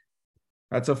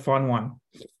 That's a fun one.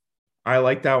 I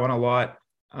like that one a lot.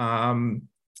 Relly,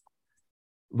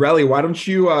 why don't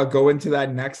you go into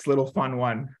that next little fun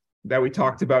one that we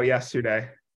talked about yesterday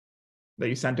that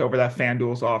you sent over, that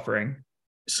FanDuel's offering?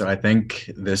 So I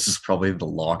think this is probably the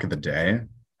lock of the day.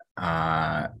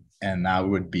 And that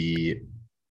would be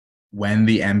when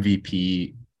the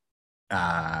MVP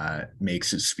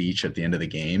makes his speech at the end of the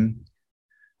game,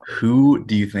 who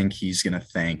do you think he's going to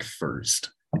thank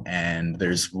first? And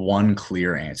there's one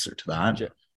clear answer to that.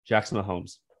 Jackson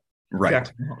Mahomes.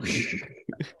 Right.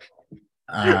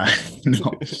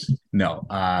 No.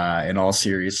 In all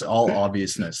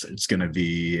obviousnness, it's going to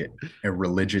be a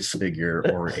religious figure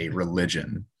or a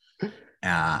religion.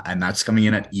 And that's coming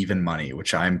in at even money,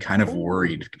 which I'm kind of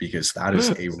worried because that is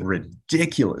a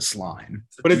ridiculous line.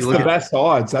 But it's You the look at- best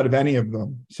odds out of any of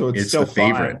them. So it's still the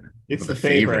favorite. fine. It's The the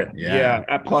favorite. favorite, yeah.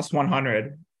 At plus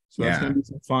 100. So that's going to be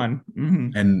some fun.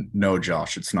 Mhm. And no,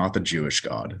 Josh, it's not the Jewish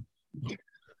God.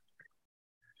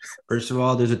 First of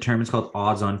all, there's a term, it's called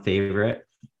odds on favorite.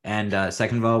 And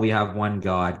second of all, we have one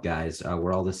God, guys.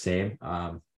 We're all the same.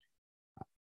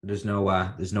 There's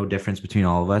no difference between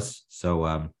all of us.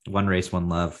 So one race, one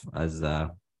love. As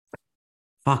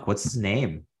what's his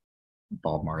name?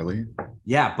 Bob Marley.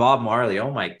 Yeah, Bob Marley.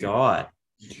 Oh my God.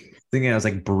 Thinking I was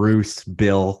like Bruce,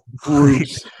 Bill.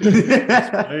 Bruce. Bill.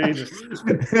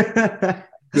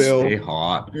 Stay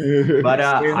hot. But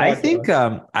Stay I hot, think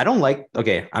Josh. I don't like.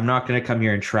 Okay, I'm not gonna come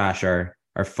here and trash our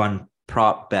fun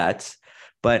prop bets,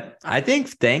 but I think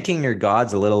thanking your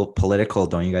gods a little political.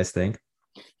 Don't you guys think?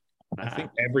 I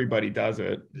think everybody does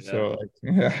it. So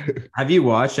like, Have you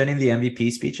watched any of the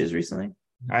MVP speeches recently?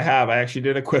 I have. I actually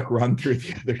did a quick run through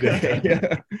the other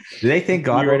day. Do they thank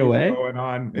God right away? Going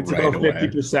on. It's Right about away.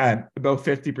 50%. About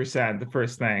 50%. The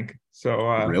first thank. So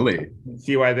Really?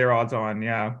 see why they're odds on.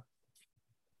 Yeah.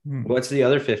 What's the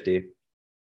other 50?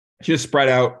 Just spread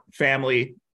out.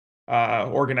 Family,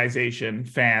 organization,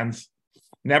 fans.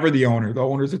 Never the owner. The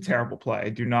owner's a terrible play.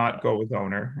 Do not go with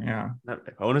owner. Yeah.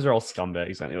 Owners are all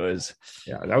scumbags, anyways.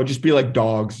 Yeah. That would just be like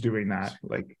dogs doing that.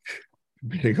 Like,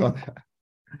 big on that.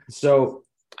 So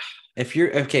if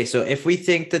we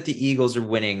think that the Eagles are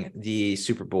winning the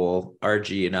Super Bowl,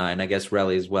 RG and I guess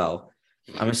Relly as well,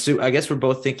 I guess we're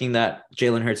both thinking that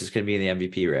Jalen Hurts is going to be in the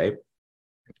MVP, right?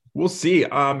 We'll see.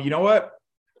 You know what?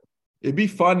 It'd be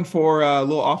fun for a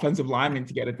little offensive lineman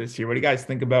to get it this year. What do you guys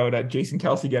think about Jason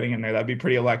Kelsey getting in there? That'd be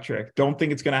pretty electric. Don't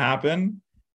think it's going to happen,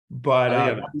 but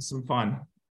that'd be some fun.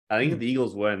 I think if the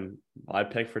Eagles win, my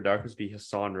pick for Darkness would be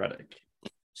Hassan Reddick.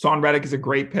 Son Reddick is a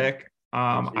great pick.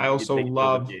 I also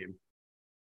love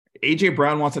AJ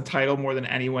Brown wants a title more than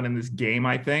anyone in this game.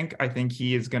 I think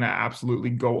he is going to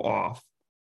absolutely go off.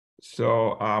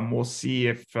 So we'll see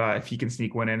if he can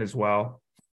sneak one in as well.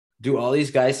 Do all these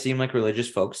guys seem like religious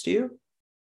folks to you?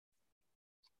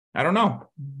 I don't know.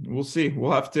 We'll see.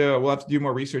 We'll have to do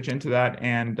more research into that,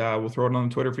 and we'll throw it on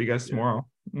Twitter for you guys tomorrow.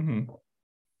 Mm-hmm.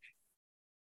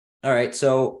 All right,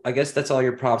 so I guess that's all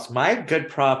your props. My good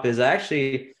prop is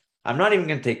I'm not even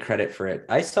going to take credit for it.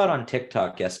 I saw it on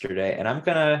TikTok yesterday, and I'm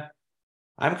gonna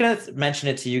mention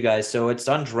it to you guys. So it's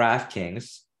on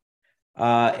DraftKings.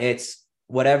 It's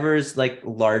whatever's like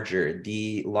larger,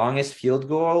 the longest field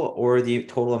goal or the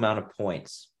total amount of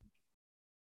points.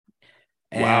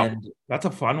 And wow, that's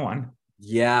a fun one.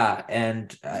 Yeah,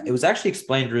 and it was actually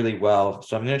explained really well.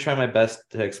 So I'm going to try my best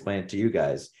to explain it to you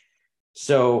guys.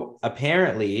 So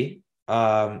apparently,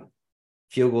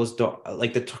 field goals don't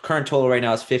like the current total right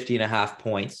now is 50.5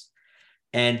 points.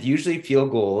 And usually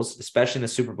field goals, especially in the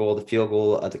Super Bowl, the field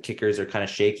goal of the kickers are kind of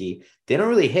shaky. They don't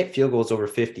really hit field goals over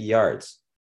 50 yards.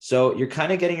 So you're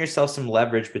kind of getting yourself some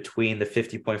leverage between the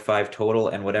 50.5 total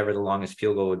and whatever the longest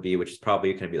field goal would be, which is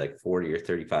probably going to be like 40 or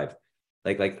 35,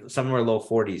 like somewhere low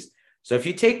 40s. So if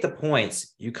you take the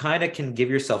points, you kind of can give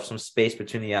yourself some space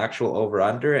between the actual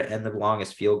over-under and the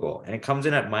longest field goal. And it comes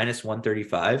in at minus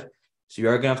 135. So you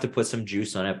are going to have to put some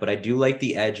juice on it. But I do like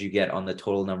the edge you get on the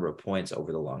total number of points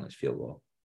over the longest field goal.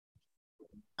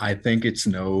 I think it's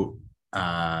no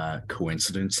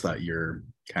coincidence that you're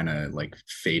kind of like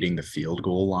fading the field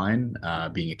goal line,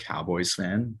 being a Cowboys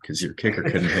fan, because your kicker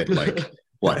couldn't hit like,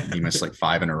 what? He missed like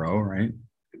 5 in a row, right?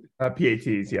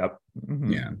 PATs, yep.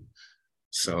 Mm-hmm. Yeah.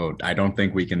 So I don't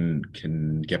think we can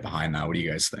get behind that. What do you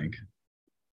guys think?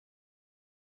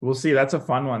 We'll see. That's a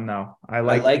fun one, though. I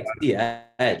like the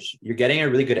edge. You're getting a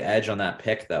really good edge on that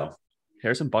pick, though.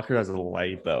 Harrison Butker has a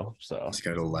leg, though. So he's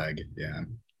got a leg. Yeah.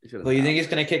 Well, you think he's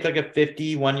going to kick like a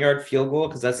 51-yard field goal?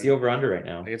 Because that's the over-under right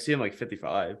now. I can see him like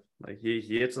 55. Like he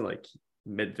hits in like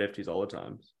mid-50s all the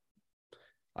time.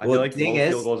 I feel like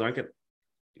field goals aren't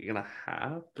gonna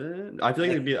happen. I feel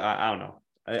like it'd be. I don't know.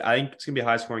 I think it's gonna be a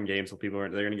high-scoring game, so they're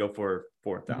gonna go for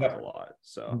fourth down a lot.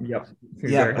 So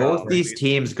yeah, both these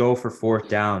teams go for fourth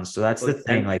down. So that's the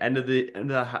thing. Like end of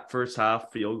the first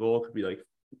half, field goal could be like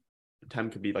 10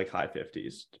 could be like high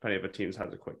 50s, depending if a team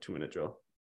has a quick 2-minute drill.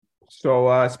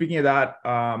 So speaking of that,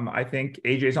 I think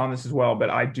AJ's on this as well, but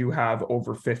I do have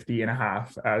over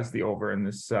 50.5 as the over in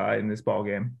this ball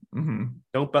game. Mm-hmm.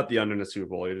 Don't bet the under in the Super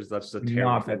Bowl. That's just a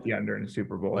terrible. Not bet the under in the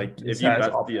Super Bowl. Like if you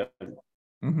bet the under.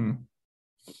 Mm-hmm.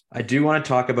 I do want to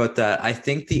talk about that. I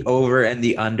think the over and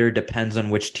the under depends on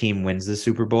which team wins the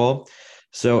Super Bowl.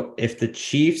 So if the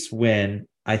Chiefs win,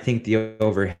 I think the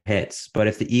over hits. But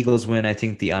if the Eagles win, I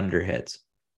think the under hits.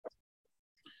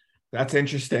 That's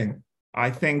interesting. I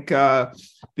think the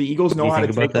Eagles know how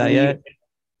to take a lead.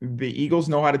 The Eagles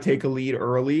know how to take a lead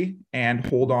early and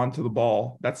hold on to the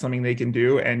ball. That's something they can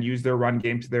do and use their run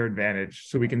game to their advantage.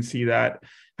 So we can see that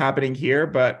happening here.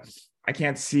 But I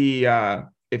can't see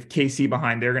if KC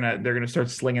behind, they're gonna start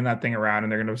slinging that thing around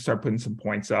and they're gonna start putting some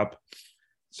points up.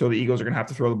 So the Eagles are gonna have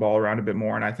to throw the ball around a bit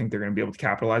more, and I think they're gonna be able to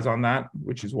capitalize on that,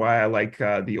 which is why I like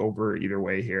the over either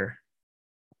way here.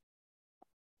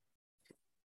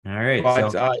 All right.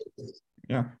 But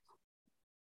yeah.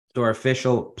 So our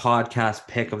official podcast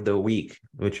pick of the week,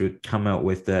 which would come out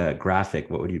with the graphic,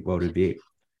 what would it be? It's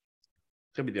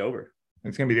gonna be the over.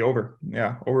 It's gonna be the over.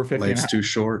 Yeah, over 50. Life's too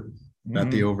short.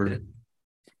 Bet the over.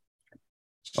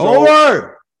 So,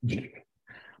 over.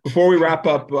 Before we wrap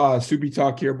up Soupy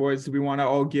Talk here, boys, do we want to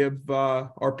all give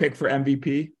our pick for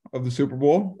MVP of the Super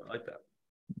Bowl? I like that.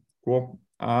 Cool.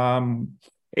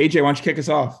 AJ, why don't you kick us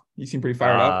off? You seem pretty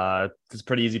fired up. It's a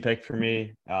pretty easy pick for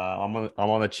me. I'm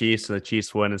on the Chiefs, and the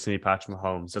Chiefs win. It's going to be Patrick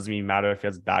Mahomes. Doesn't even matter if he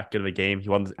has that good of a game. He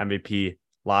won the MVP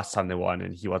last time they won,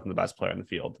 and he wasn't the best player on the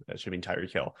field. It should have been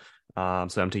Tyreek Hill.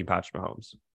 So I'm taking Patrick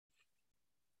Mahomes.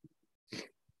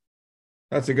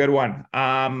 That's a good one.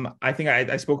 I think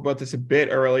I spoke about this a bit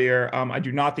earlier. I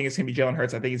do not think it's going to be Jalen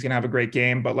Hurts. I think he's going to have a great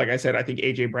game. But like I said, I think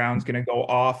AJ Brown's going to go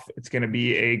off. It's going to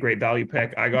be a great value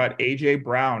pick. I got AJ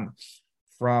Brown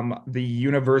from the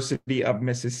University of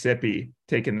Mississippi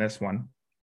taking this one.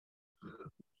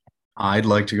 I'd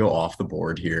like to go off the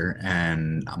board here,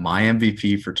 and my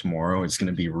MVP for tomorrow is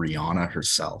going to be Rihanna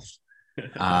herself.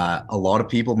 A lot of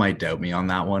people might doubt me on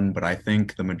that one, but I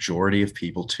think the majority of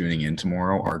people tuning in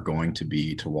tomorrow are going to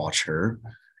be to watch her,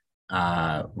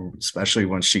 especially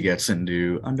once she gets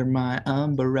into Under My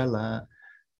Umbrella.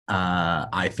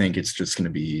 I think it's just going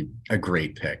to be a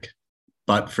great pick.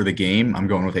 But for the game, I'm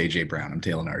going with AJ Brown. I'm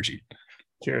tailing RG.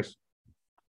 Cheers.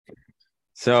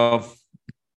 So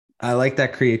I like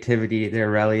that creativity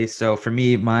there, Relly. So for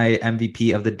me, my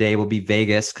MVP of the day will be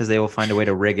Vegas because they will find a way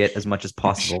to rig it as much as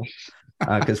possible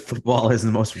because football is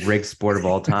the most rigged sport of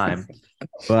all time.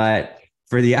 But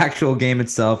for the actual game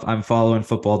itself, I'm following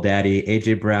Football Daddy,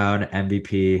 AJ Brown,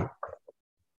 MVP.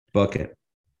 Book it.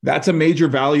 That's a major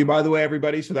value, by the way,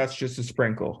 everybody. So that's just a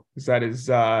sprinkle because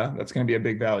that's going to be a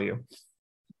big value.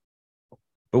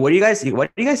 But what do you guys think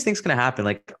is going to happen?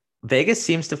 Like Vegas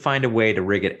seems to find a way to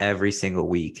rig it every single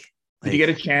week. Did you get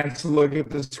a chance to look at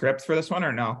the script for this one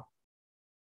or no?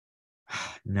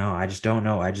 No, I just don't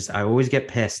know. I always get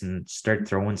pissed and start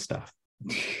throwing stuff.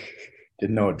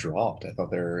 Didn't know it dropped. I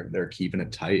thought they're keeping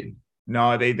it tight.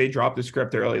 No, they dropped the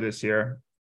script early this year.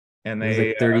 And they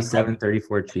like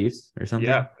 37-34 Chiefs or something.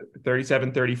 Yeah,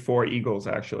 37-34 Eagles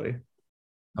actually.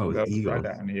 Oh, Eagles.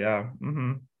 Yeah.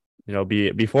 Mm-hmm. You know,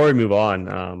 before we move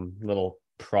on, little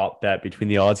prop bet between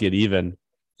the odds get even.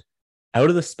 Out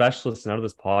of the specialists and out of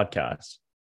this podcast,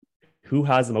 who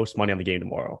has the most money on the game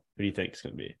tomorrow? Who do you think it's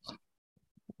going to be?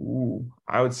 Ooh,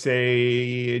 I would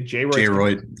say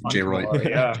J-Royd.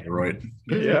 Yeah. J-Royd.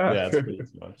 Yeah, that's pretty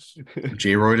much.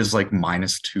 J-Royd is like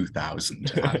minus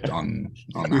 2,000 on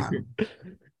that.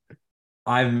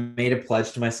 I've made a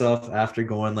pledge to myself after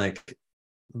going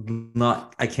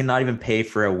I cannot even pay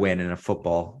for a win in a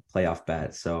football playoff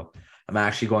bet. So I'm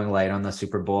actually going light on the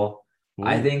Super Bowl. Ooh.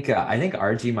 I think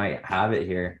RG might have it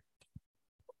here.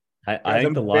 I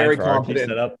think the line for RG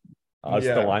set up. I'll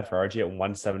set the line for RG at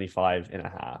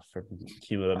 175.5 for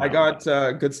cumulative. I got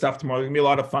good stuff tomorrow. There's gonna be a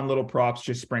lot of fun little props,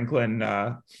 just sprinkling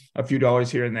a few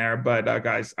dollars here and there. But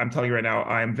guys, I'm telling you right now,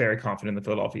 I am very confident in the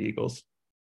Philadelphia Eagles,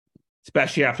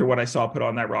 especially after what I saw put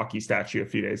on that Rocky statue a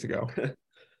few days ago.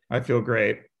 I feel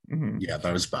great. Mm-hmm. Yeah,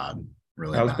 that was bad.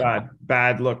 Really, that was bad.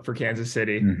 Bad look for Kansas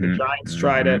City. Mm-hmm. The Giants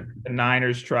tried it. The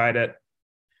Niners tried it.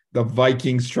 The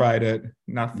Vikings tried it.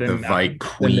 Nothing. The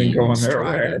Vikings going their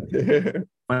way.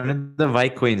 When did the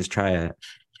Vikings try it?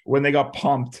 When they got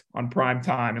pumped on prime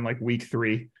time in like week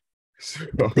 3. So,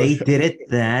 they did it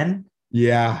then?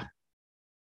 Yeah.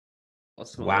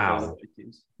 Wow.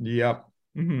 Yep.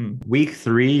 Mm-hmm. Week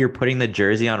 3, you're putting the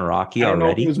jersey on Rocky already? I don't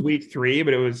know if it was week 3,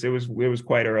 but it was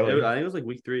quite early. I think it was like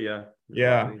week 3, yeah.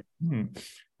 Yeah. Mm-hmm.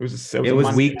 It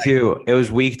was week 2. It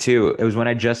was week 2. It was when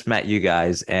I just met you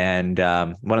guys. And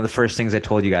one of the first things I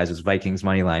told you guys was Vikings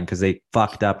money line because they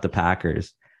fucked up the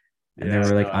Packers. And they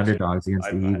were like underdogs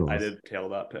against the Eagles. I did tail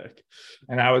that pick.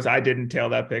 And I didn't tail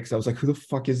that pick. So I was like, who the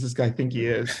fuck is this guy think he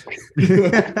is?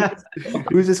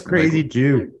 Who's this crazy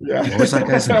Jew? Yeah. What was that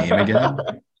guy's name again?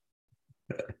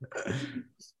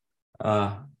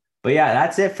 But yeah,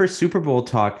 that's it for Super Bowl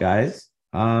talk, guys.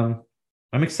 I'm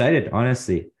excited,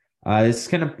 honestly. This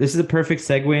is a perfect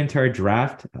segue into our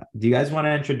draft. Do you guys want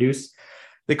to introduce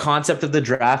the concept of the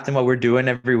draft and what we're doing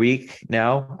every week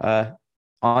now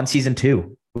on season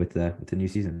 2 with the new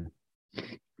season?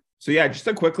 So yeah, just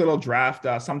a quick little draft.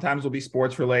 Sometimes will be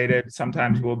sports related.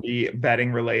 Sometimes will be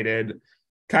betting related.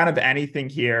 kind of anything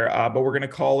here, but we're going to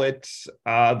call it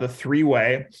the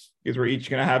three-way because we're each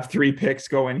going to have 3 picks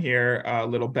going here. A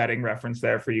little betting reference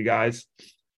there for you guys.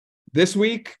 This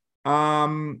week,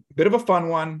 bit of a fun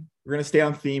one. We're going to stay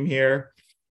on theme here.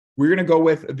 We're going to go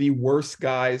with the worst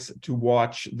guys to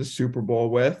watch the Super Bowl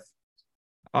with.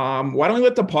 Why don't we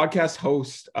let the podcast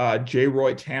host, J.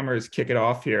 Roy Tammers, kick it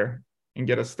off here and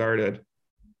get us started?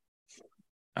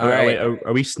 All right.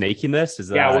 Are we snaking this? Is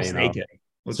that, Yeah, we'll snake it.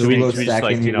 So we go should we just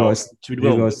like, second, you know, should should we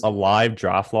do a live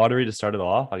draft lottery to start it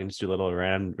off? I can just do a little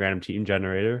random team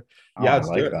generator. Yeah, I let's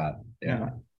do like it. that. Yeah.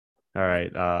 All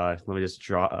right. Let me just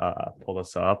pull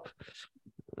this up.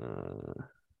 Do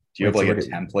you have like a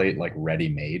template like ready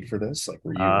made for this? Like,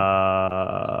 were you?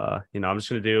 I'm just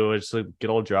gonna do just a good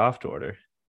old draft order.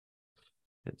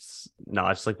 It's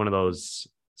like one of those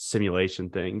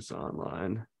simulation things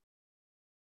online.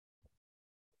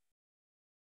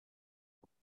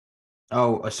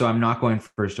 Oh, so I'm not going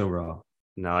first overall.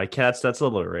 No, I can't. That's a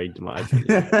little rigged, in my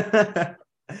opinion.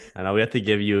 I know we have to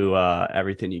give you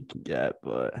everything you can get,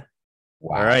 but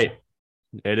Wow. All right.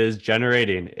 It is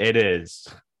generating. It is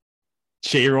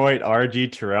J-Roy,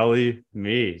 RG, Torelli,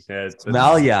 me.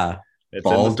 Well, yeah. It's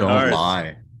Ball in the don't stars.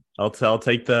 lie. I'll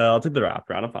take the wrap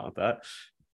around. I'm fine with that.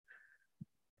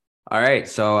 All right.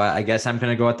 So I guess I'm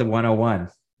going to go at the 101.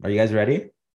 Are you guys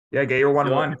ready? Yeah, get your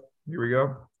 1-1. Here we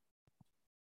go.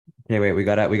 Okay, wait. We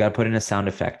gotta put in a sound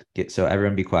effect. So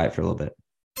everyone be quiet for a little bit.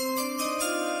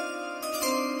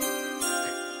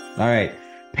 All right.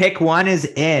 Pick 1 is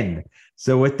in.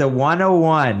 So with the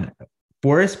 101,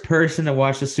 worst person to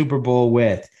watch the Super Bowl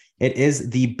with, it is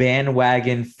the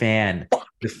bandwagon fan.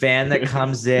 The fan that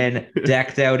comes in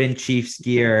decked out in Chiefs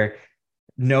gear,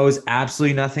 knows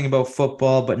absolutely nothing about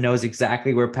football, but knows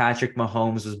exactly where Patrick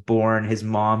Mahomes was born, his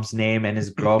mom's name, and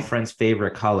his girlfriend's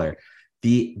favorite color.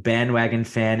 The bandwagon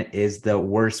fan is the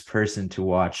worst person to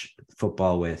watch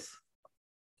football with.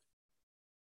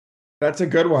 That's a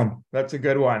good one.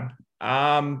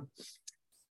 I'm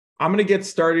going to get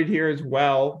started here as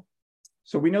well.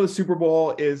 So we know the Super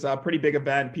Bowl is a pretty big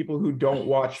event. People who don't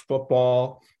watch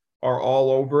football are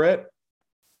all over it.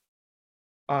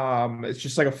 It's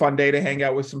just like a fun day to hang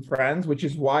out with some friends, which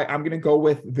is why I'm going to go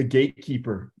with the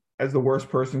gatekeeper as the worst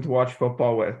person to watch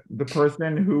football with. The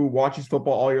person who watches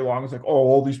football all year long is like, oh,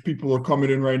 all these people are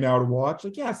coming in right now to watch.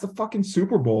 Like, yeah, it's the fucking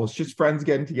Super Bowl. It's just friends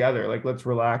getting together. Like, let's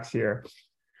relax here.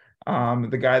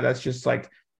 The guy that's just like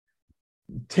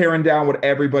tearing down what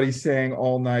everybody's saying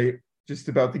all night, just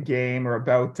about the game or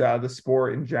about the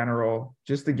sport in general.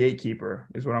 Just the gatekeeper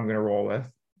is what I'm going to roll with.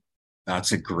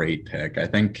 That's a great pick. I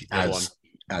think as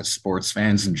sports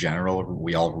fans in general,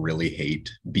 we all really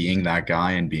hate being that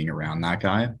guy and being around that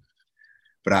guy.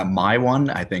 But at my one,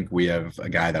 I think we have a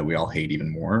guy that we all hate even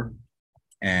more.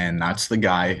 And that's the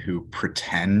guy who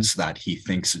pretends that he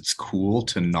thinks it's cool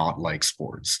to not like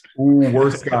sports. Ooh,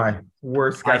 worst guy.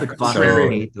 I The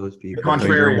fucking hate those people. Contrarian.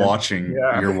 So you're watching,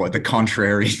 the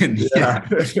contrarian. Yeah.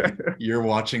 You're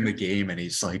watching the game and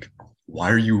he's like, why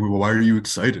are you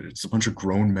excited? It's a bunch of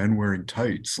grown men wearing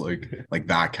tights, like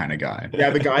that kind of guy. Yeah,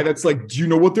 the guy that's like, do you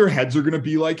know what their heads are going to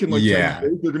be like in like 10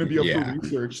 days? They're going to be up for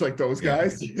research, like those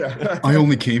guys. Yeah. I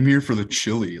only came here for the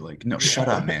chili. Like, no, shut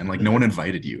up, man. Like, no one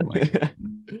invited you. Like,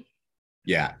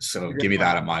 yeah. So give me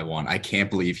that at my one. I can't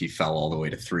believe he fell all the way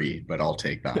to 3, but I'll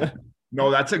take that. No,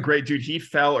 that's a great dude. He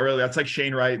fell early. That's like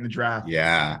Shane Wright in the draft.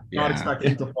 Not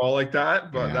expecting him to fall like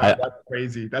that, but that's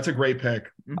crazy. That's a great pick.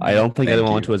 I don't think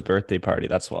anyone went to his birthday party.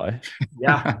 That's why.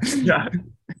 Yeah.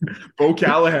 Bo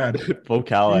Callahan. Bo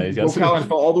Callahan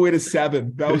fell all the way to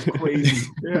 7. That was crazy.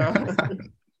 Yeah.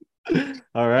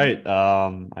 All right.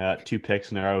 I got 2 picks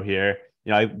in a row here.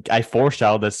 You know, I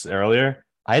foreshadowed this earlier.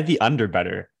 I had the under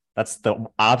better. That's the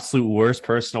absolute worst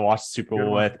person to watch the Super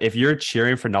Bowl with. If you're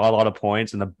cheering for not a lot of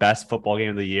points in the best football game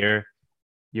of the year,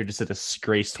 you're just a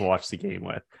disgrace to watch the game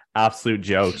with. Absolute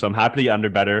joke. So I'm happy to get under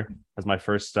better as my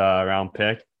first round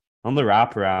pick. On the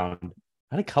wraparound,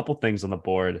 I had a couple things on the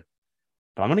board,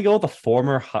 but I'm going to go with a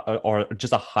former or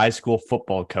just a high school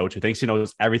football coach who thinks he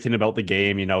knows everything about the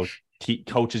game. You know,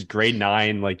 coaches grade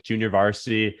 9, like junior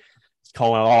varsity.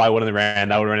 Calling, I wouldn't have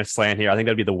ran. I would have ran a slant here. I think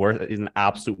that'd be the worst. He's an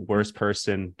absolute worst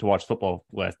person to watch football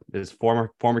with. His former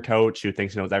coach who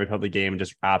thinks he knows every part of the game and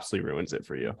just absolutely ruins it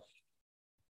for you.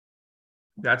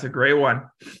 That's a great one.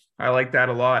 I like that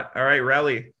a lot. All right,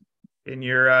 Relly, in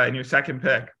your second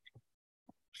pick.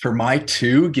 For my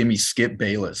 2, give me Skip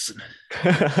Bayless.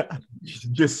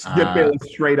 Just Skip Bayless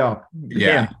straight up.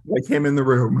 Yeah. Like him in the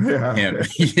room. Yeah. Him.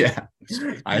 Yeah.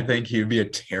 I think he'd be a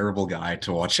terrible guy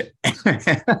to watch.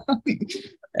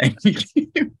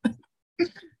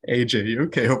 AJ, you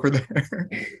okay over there?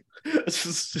 This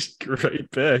is just a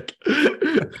great pick.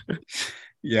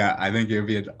 Yeah, I think it would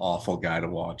be an awful guy to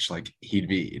watch. Like he'd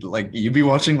be like you'd be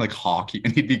watching like hockey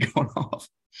and he'd be going off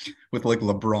with like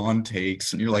LeBron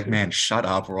takes, and you're like, man, shut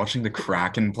up. We're watching the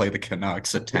Kraken play the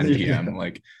Canucks at 10 p.m.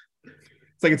 Like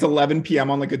It's like it's 11 p.m.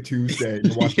 on like a Tuesday.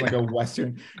 You're watching like a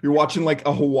Western. You're watching like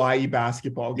a Hawaii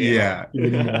basketball game. Yeah.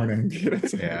 In the morning.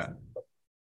 Yeah.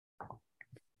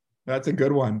 That's a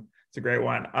good one. It's a great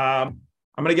one. I'm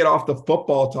going to get off the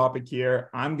football topic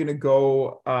here. I'm going to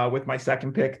go with my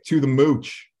second pick to the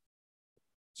Mooch.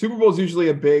 Super Bowl is usually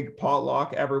a big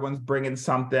potluck. Everyone's bringing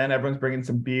something. Everyone's bringing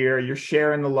some beer. You're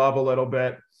sharing the love a little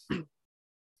bit.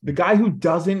 The guy who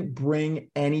doesn't bring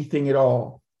anything at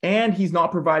all, and he's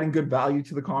not providing good value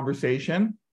to the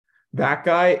conversation, that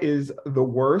guy is the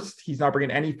worst. He's not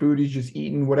bringing any food. He's just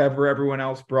eating whatever everyone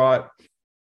else brought.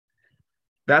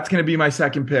 That's going to be my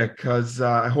second pick because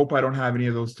I hope I don't have any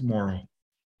of those tomorrow.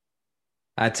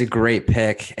 That's a great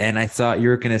pick. And I thought you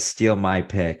were going to steal my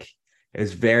pick. It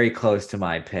was very close to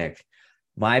my pick.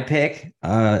 My pick,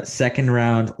 second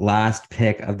round, last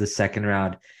pick of the second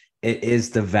round. It is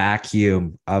the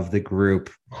vacuum of the group.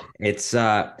 It's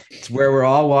where we're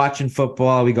all watching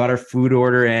football. We got our food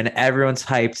order in. Everyone's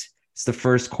hyped. It's the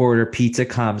first quarter. Pizza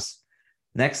comes.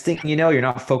 Next thing you know, you're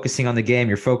not focusing on the game.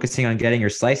 You're focusing on getting your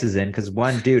slices in because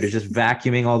one dude is just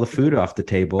vacuuming all the food off the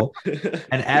table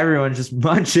and everyone's just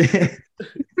munching.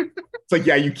 It's like,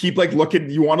 yeah, you keep like looking,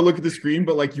 you want to look at the screen,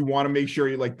 but like you want to make sure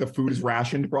you like the food is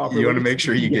rationed properly. You want to make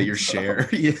sure you get your share.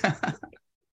 Yeah.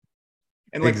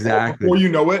 And like Exactly. before you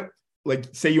know it, like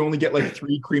say you only get like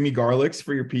 3 creamy garlics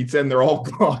for your pizza and they're all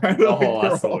gone. Oh,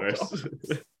 that's the worst.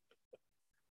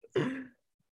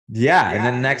 Yeah. And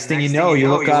then the next thing you know, you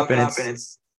look up and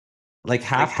it's like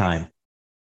halftime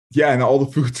Yeah, and all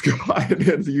the food's gone.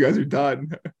 And so you guys are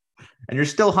done. and you're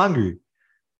still hungry.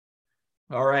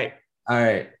 All right. All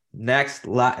right. Next,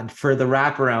 for the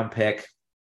wraparound pick,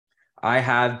 I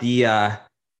have the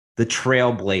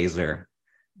trailblazer.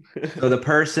 So the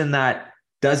person that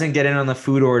doesn't get in on the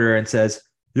food order and says,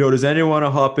 yo, does anyone want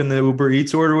to hop in the Uber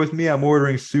Eats order with me? I'm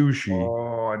ordering sushi.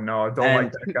 Oh no, don't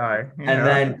like that guy.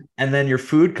 And then your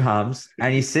food comes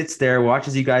and he sits there,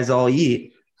 watches you guys all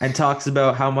eat and talks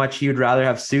about how much he would rather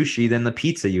have sushi than the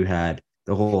pizza you had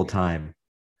the whole time.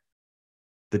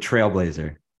 The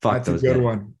trailblazer. Fuck, that's a those good guys.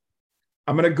 one.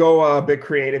 I'm going to go a bit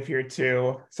creative here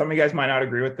too. Some of you guys might not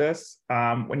agree with this.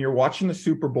 When you're watching the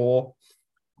Super Bowl,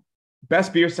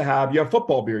 best beers to have, you have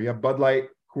football beer. You have Bud Light,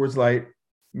 Coors Light,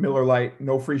 Miller Light,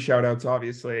 no free shout outs,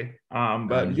 obviously.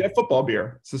 But you have football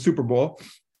beer. It's the Super Bowl.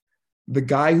 The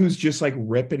guy who's just like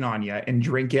ripping on you and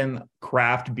drinking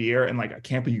craft beer. And like, I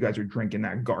can't believe you guys are drinking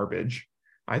that garbage.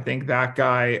 I think that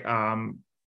guy,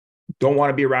 don't want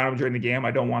to be around him during the game.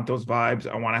 I don't want those vibes.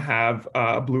 I want to have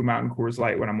a Blue Mountain Coors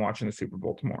Light when I'm watching the Super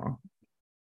Bowl tomorrow.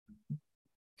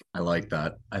 I like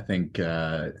that. I think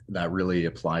that really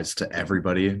applies to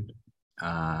everybody.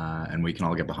 And we can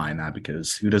all get behind that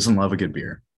because who doesn't love a good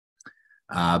beer?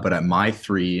 But at my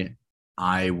 3,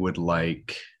 I would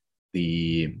like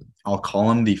I'll call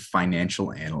him the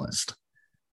financial analyst.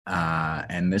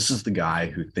 And this is the guy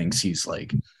who thinks he's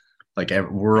like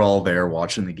we're all there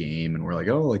watching the game and we're like,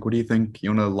 oh, like, what do you think? You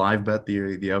want to live bet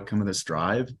the outcome of this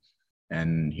drive?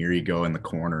 And here you go in the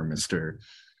corner, Mr.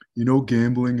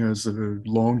 Gambling has a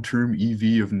long-term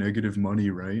EV of negative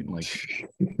money, right? Like,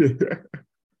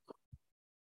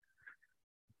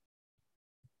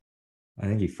 I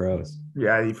think he froze.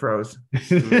 Yeah, he froze.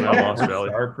 I lost really.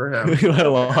 Start for him. I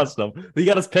lost him. He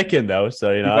got his pick in though,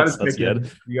 so that's good.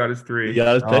 You got his 3. He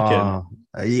got his pick in.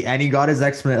 And he got his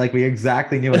explanation. Like we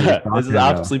exactly knew what he was talking This is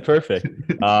about. absolutely perfect.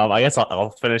 I guess I'll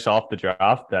finish off the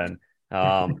draft then.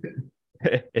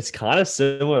 It's kind of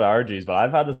similar to RG's, but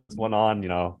I've had this one on,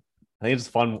 I think it's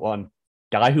a fun one.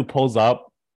 Guy who pulls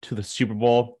up to the Super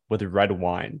Bowl with red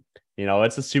wine.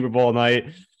 It's a Super Bowl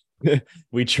night.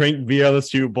 We drink beer on the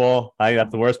Super Bowl. I think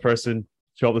that's the worst person to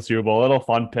show up the Super Bowl. A little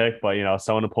fun pick, but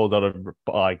someone who pulls out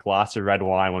a glass of red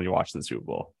wine when you're watching the Super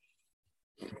Bowl.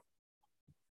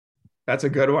 That's a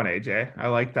good one, AJ. I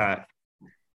like that.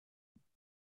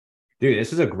 Dude,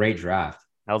 this is a great draft.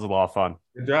 That was a lot of fun.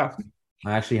 Good draft.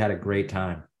 I actually had a great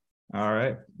time. All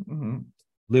right. Mm-hmm.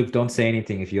 Luke, don't say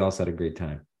anything if you also had a great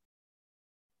time.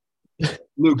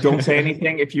 Luke, don't say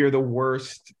anything if you're the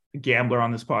worst gambler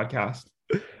on this podcast.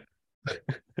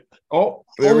 Oh,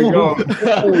 there we go.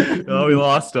 Oh, we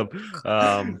lost him.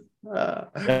 Yeah,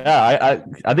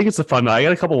 I think it's a fun. I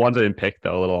got a couple ones I didn't pick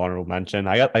though. A little honorable mention.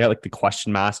 I got like the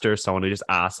question master, someone who just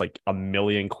asked like a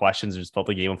million questions and just felt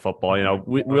the game of football.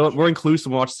 We're inclusive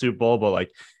when we watch the Super Bowl, but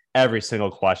like every single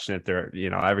question, if they're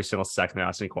every single second they're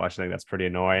asking a question, I think that's pretty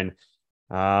annoying.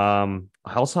 I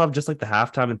also have just like the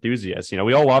halftime enthusiast.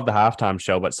 We all love the halftime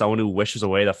show, but someone who wishes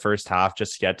away the first half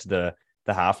just to get to the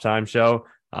halftime show.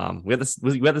 We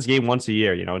have this game once a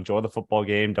year. Enjoy the football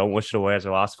game. Don't wish it away as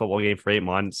our last football game for 8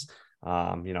 months.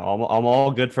 I'm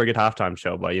all good for a good halftime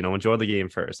show, but enjoy the game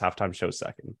first. Halftime show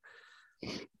second.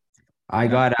 I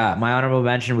got my honorable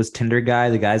mention was Tinder guy,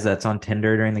 the guys that's on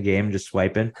Tinder during the game just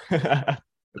swiping. That's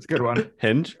a good one.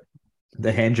 Hinge.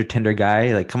 The Hinge or Tinder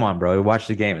guy, like, come on, bro. Watch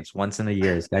the game. It's once in a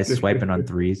year. This guy's swiping on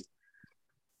threes.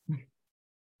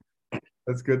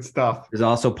 That's good stuff. There's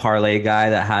also parlay guy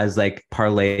that has like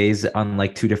parlays on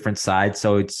like 2 different sides.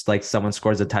 So it's like someone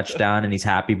scores a touchdown and he's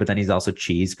happy, but then he's also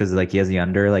cheese because like he has the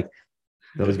under, like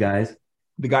those guys.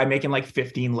 The guy making like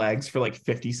 15 legs for like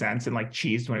 50 cents and like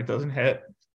cheese when it doesn't hit.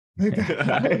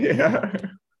 Yeah.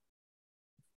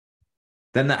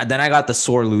 Then I got the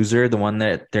sore loser, the one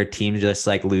that their team just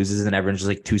like loses and everyone's just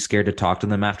like too scared to talk to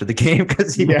them after the game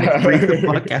because he like, freaked the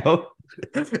fuck out.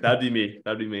 That'd be me.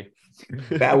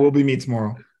 That will be me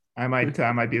tomorrow. I might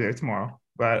be there tomorrow,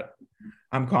 but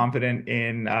I'm confident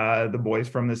in the boys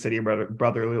from the city of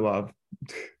brotherly love.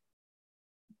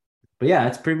 But yeah,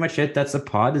 that's pretty much it. That's the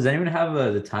pod. Does anyone have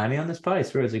the timing on this pod? I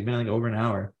swear it's like been like over an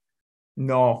hour.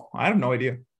 No, I have no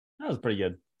idea. That was pretty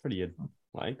good.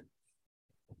 Like,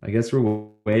 I guess we're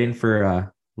waiting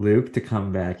for Luke to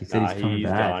come back. He said he's coming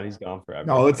back. He's gone forever.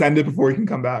 No, let's end it before he can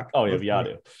come back. Oh yeah, we got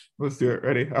to. Let's do it.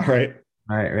 Ready? All right.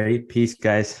 All right, ready? Peace,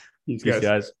 guys. Peace, Peace,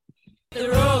 guys. The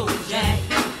road, Jack.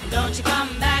 Don't you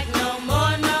come